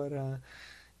that, but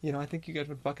I think you guys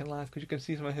would fucking laugh because you can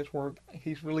see some of his work.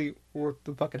 He's really worked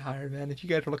the fucking hard, man. If you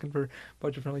guys are looking for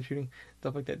budget-friendly shooting,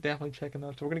 stuff like that, definitely check him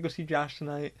out. So we're going to go see Josh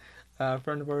tonight, a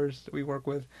friend of ours that we work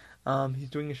with. He's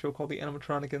doing a show called The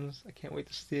Animatronicans. I can't wait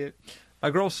to see it.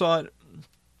 My girl saw it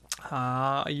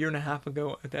a year and a half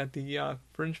ago at the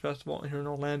Fringe Festival here in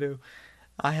Orlando.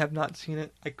 I have not seen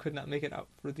it. I could not make it out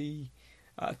for the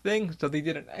thing, so they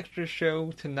did an extra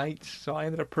show tonight, so I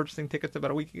ended up purchasing tickets about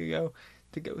a week ago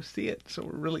to go see it, so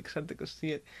we're really excited to go see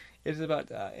it. It's about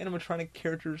animatronic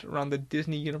characters around the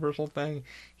Disney Universal thing.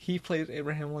 He plays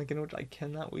Abraham Lincoln, which I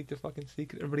cannot wait to fucking see,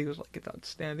 because everybody was like, it's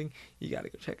outstanding, you gotta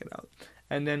go check it out.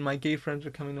 And then my gay friends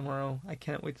are coming tomorrow. I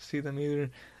can't wait to see them either.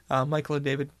 Michael and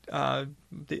David,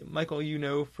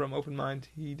 Michael, from Open Mind,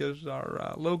 he does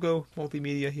our logo,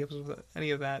 multimedia, he helps with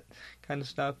any of that kind of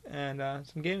stuff, and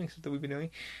some gaming stuff that we've been doing.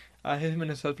 Him and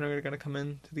his husband are going to come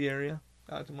in to the area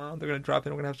tomorrow. They're going to drop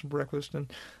in, we're going to have some breakfast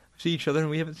and see each other, and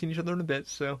we haven't seen each other in a bit,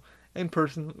 so in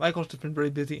person. Michael's just been very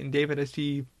busy, and David I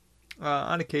see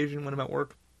on occasion when I'm at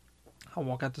work. I'll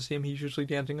walk out to see him. He's usually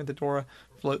dancing at the Dora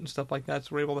float and stuff like that,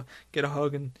 so we're able to get a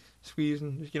hug and squeeze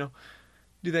and just,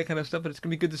 do that kind of stuff. But it's going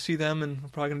to be good to see them, and we're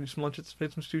probably going to do some lunch at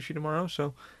some sushi tomorrow.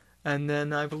 So, and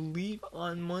then I believe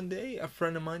on Monday, a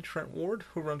friend of mine, Trent Ward,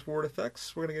 who runs Ward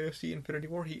Effects, we're going to go see Infinity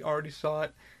War. He already saw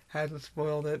it, hasn't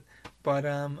spoiled it, but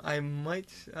I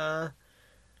might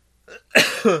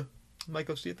might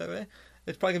go see it that way.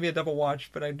 It's probably going to be a double watch,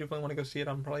 but I definitely want to go see it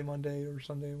on probably Monday or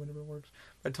Sunday, whenever it works.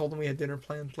 I told him we had dinner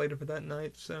plans later for that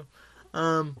night, so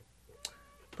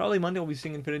probably Monday we'll be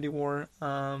seeing Infinity War.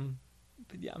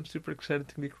 But yeah, I'm super excited.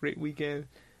 It's going to be a great weekend.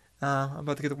 I'm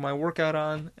about to get my workout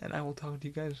on, and I will talk to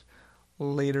you guys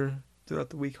later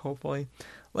throughout the week, hopefully.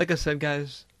 Like I said,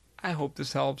 guys, I hope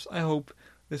this helps. I hope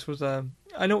this was I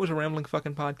know it was a rambling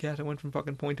fucking podcast. I went from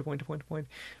fucking point to point to point to point.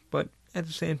 But at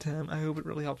the same time, I hope it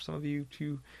really helps some of you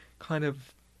to kind of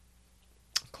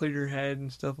clear your head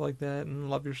and stuff like that and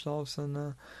love yourselves.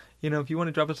 And, if you want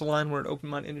to drop us a line, we're at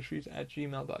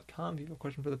openmindindustries@gmail.com if you have a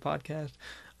question for the podcast.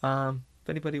 If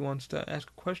anybody wants to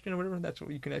ask a question or whatever, that's what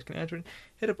you can ask and answer it.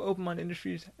 Hit up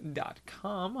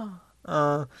openmindindustries.com.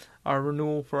 Our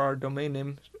renewal for our domain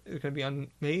name is going to be on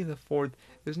May the 4th.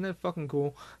 Isn't that fucking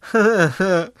cool?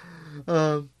 But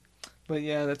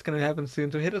yeah, that's going to happen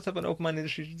soon. So hit us up on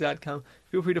openmindindustries.com.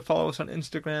 Feel free to follow us on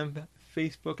Instagram,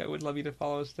 Facebook. I would love you to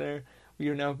follow us there. We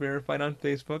are now verified on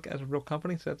Facebook as a real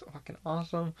company, so that's fucking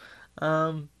awesome.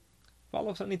 Follow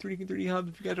us on any 3D Hub.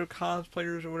 If you guys are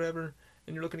cosplayers or whatever,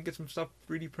 and you're looking to get some stuff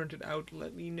 3D printed out,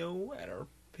 let me know at our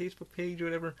Facebook page or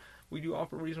whatever. We do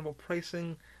offer reasonable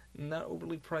pricing, not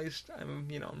overly priced. I'm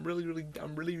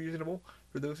really reasonable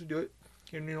for those who do it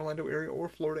here in the Orlando area or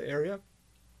Florida area.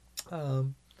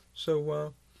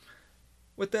 So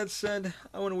with that said,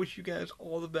 I want to wish you guys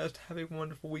all the best. Have a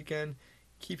wonderful weekend.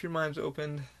 Keep your minds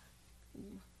open.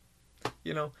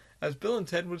 As Bill and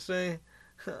Ted would say,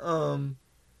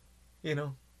 be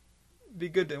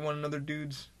good to one another,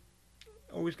 dudes.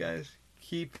 Always, guys,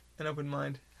 keep an open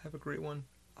mind. Have a great one.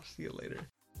 I'll see you later.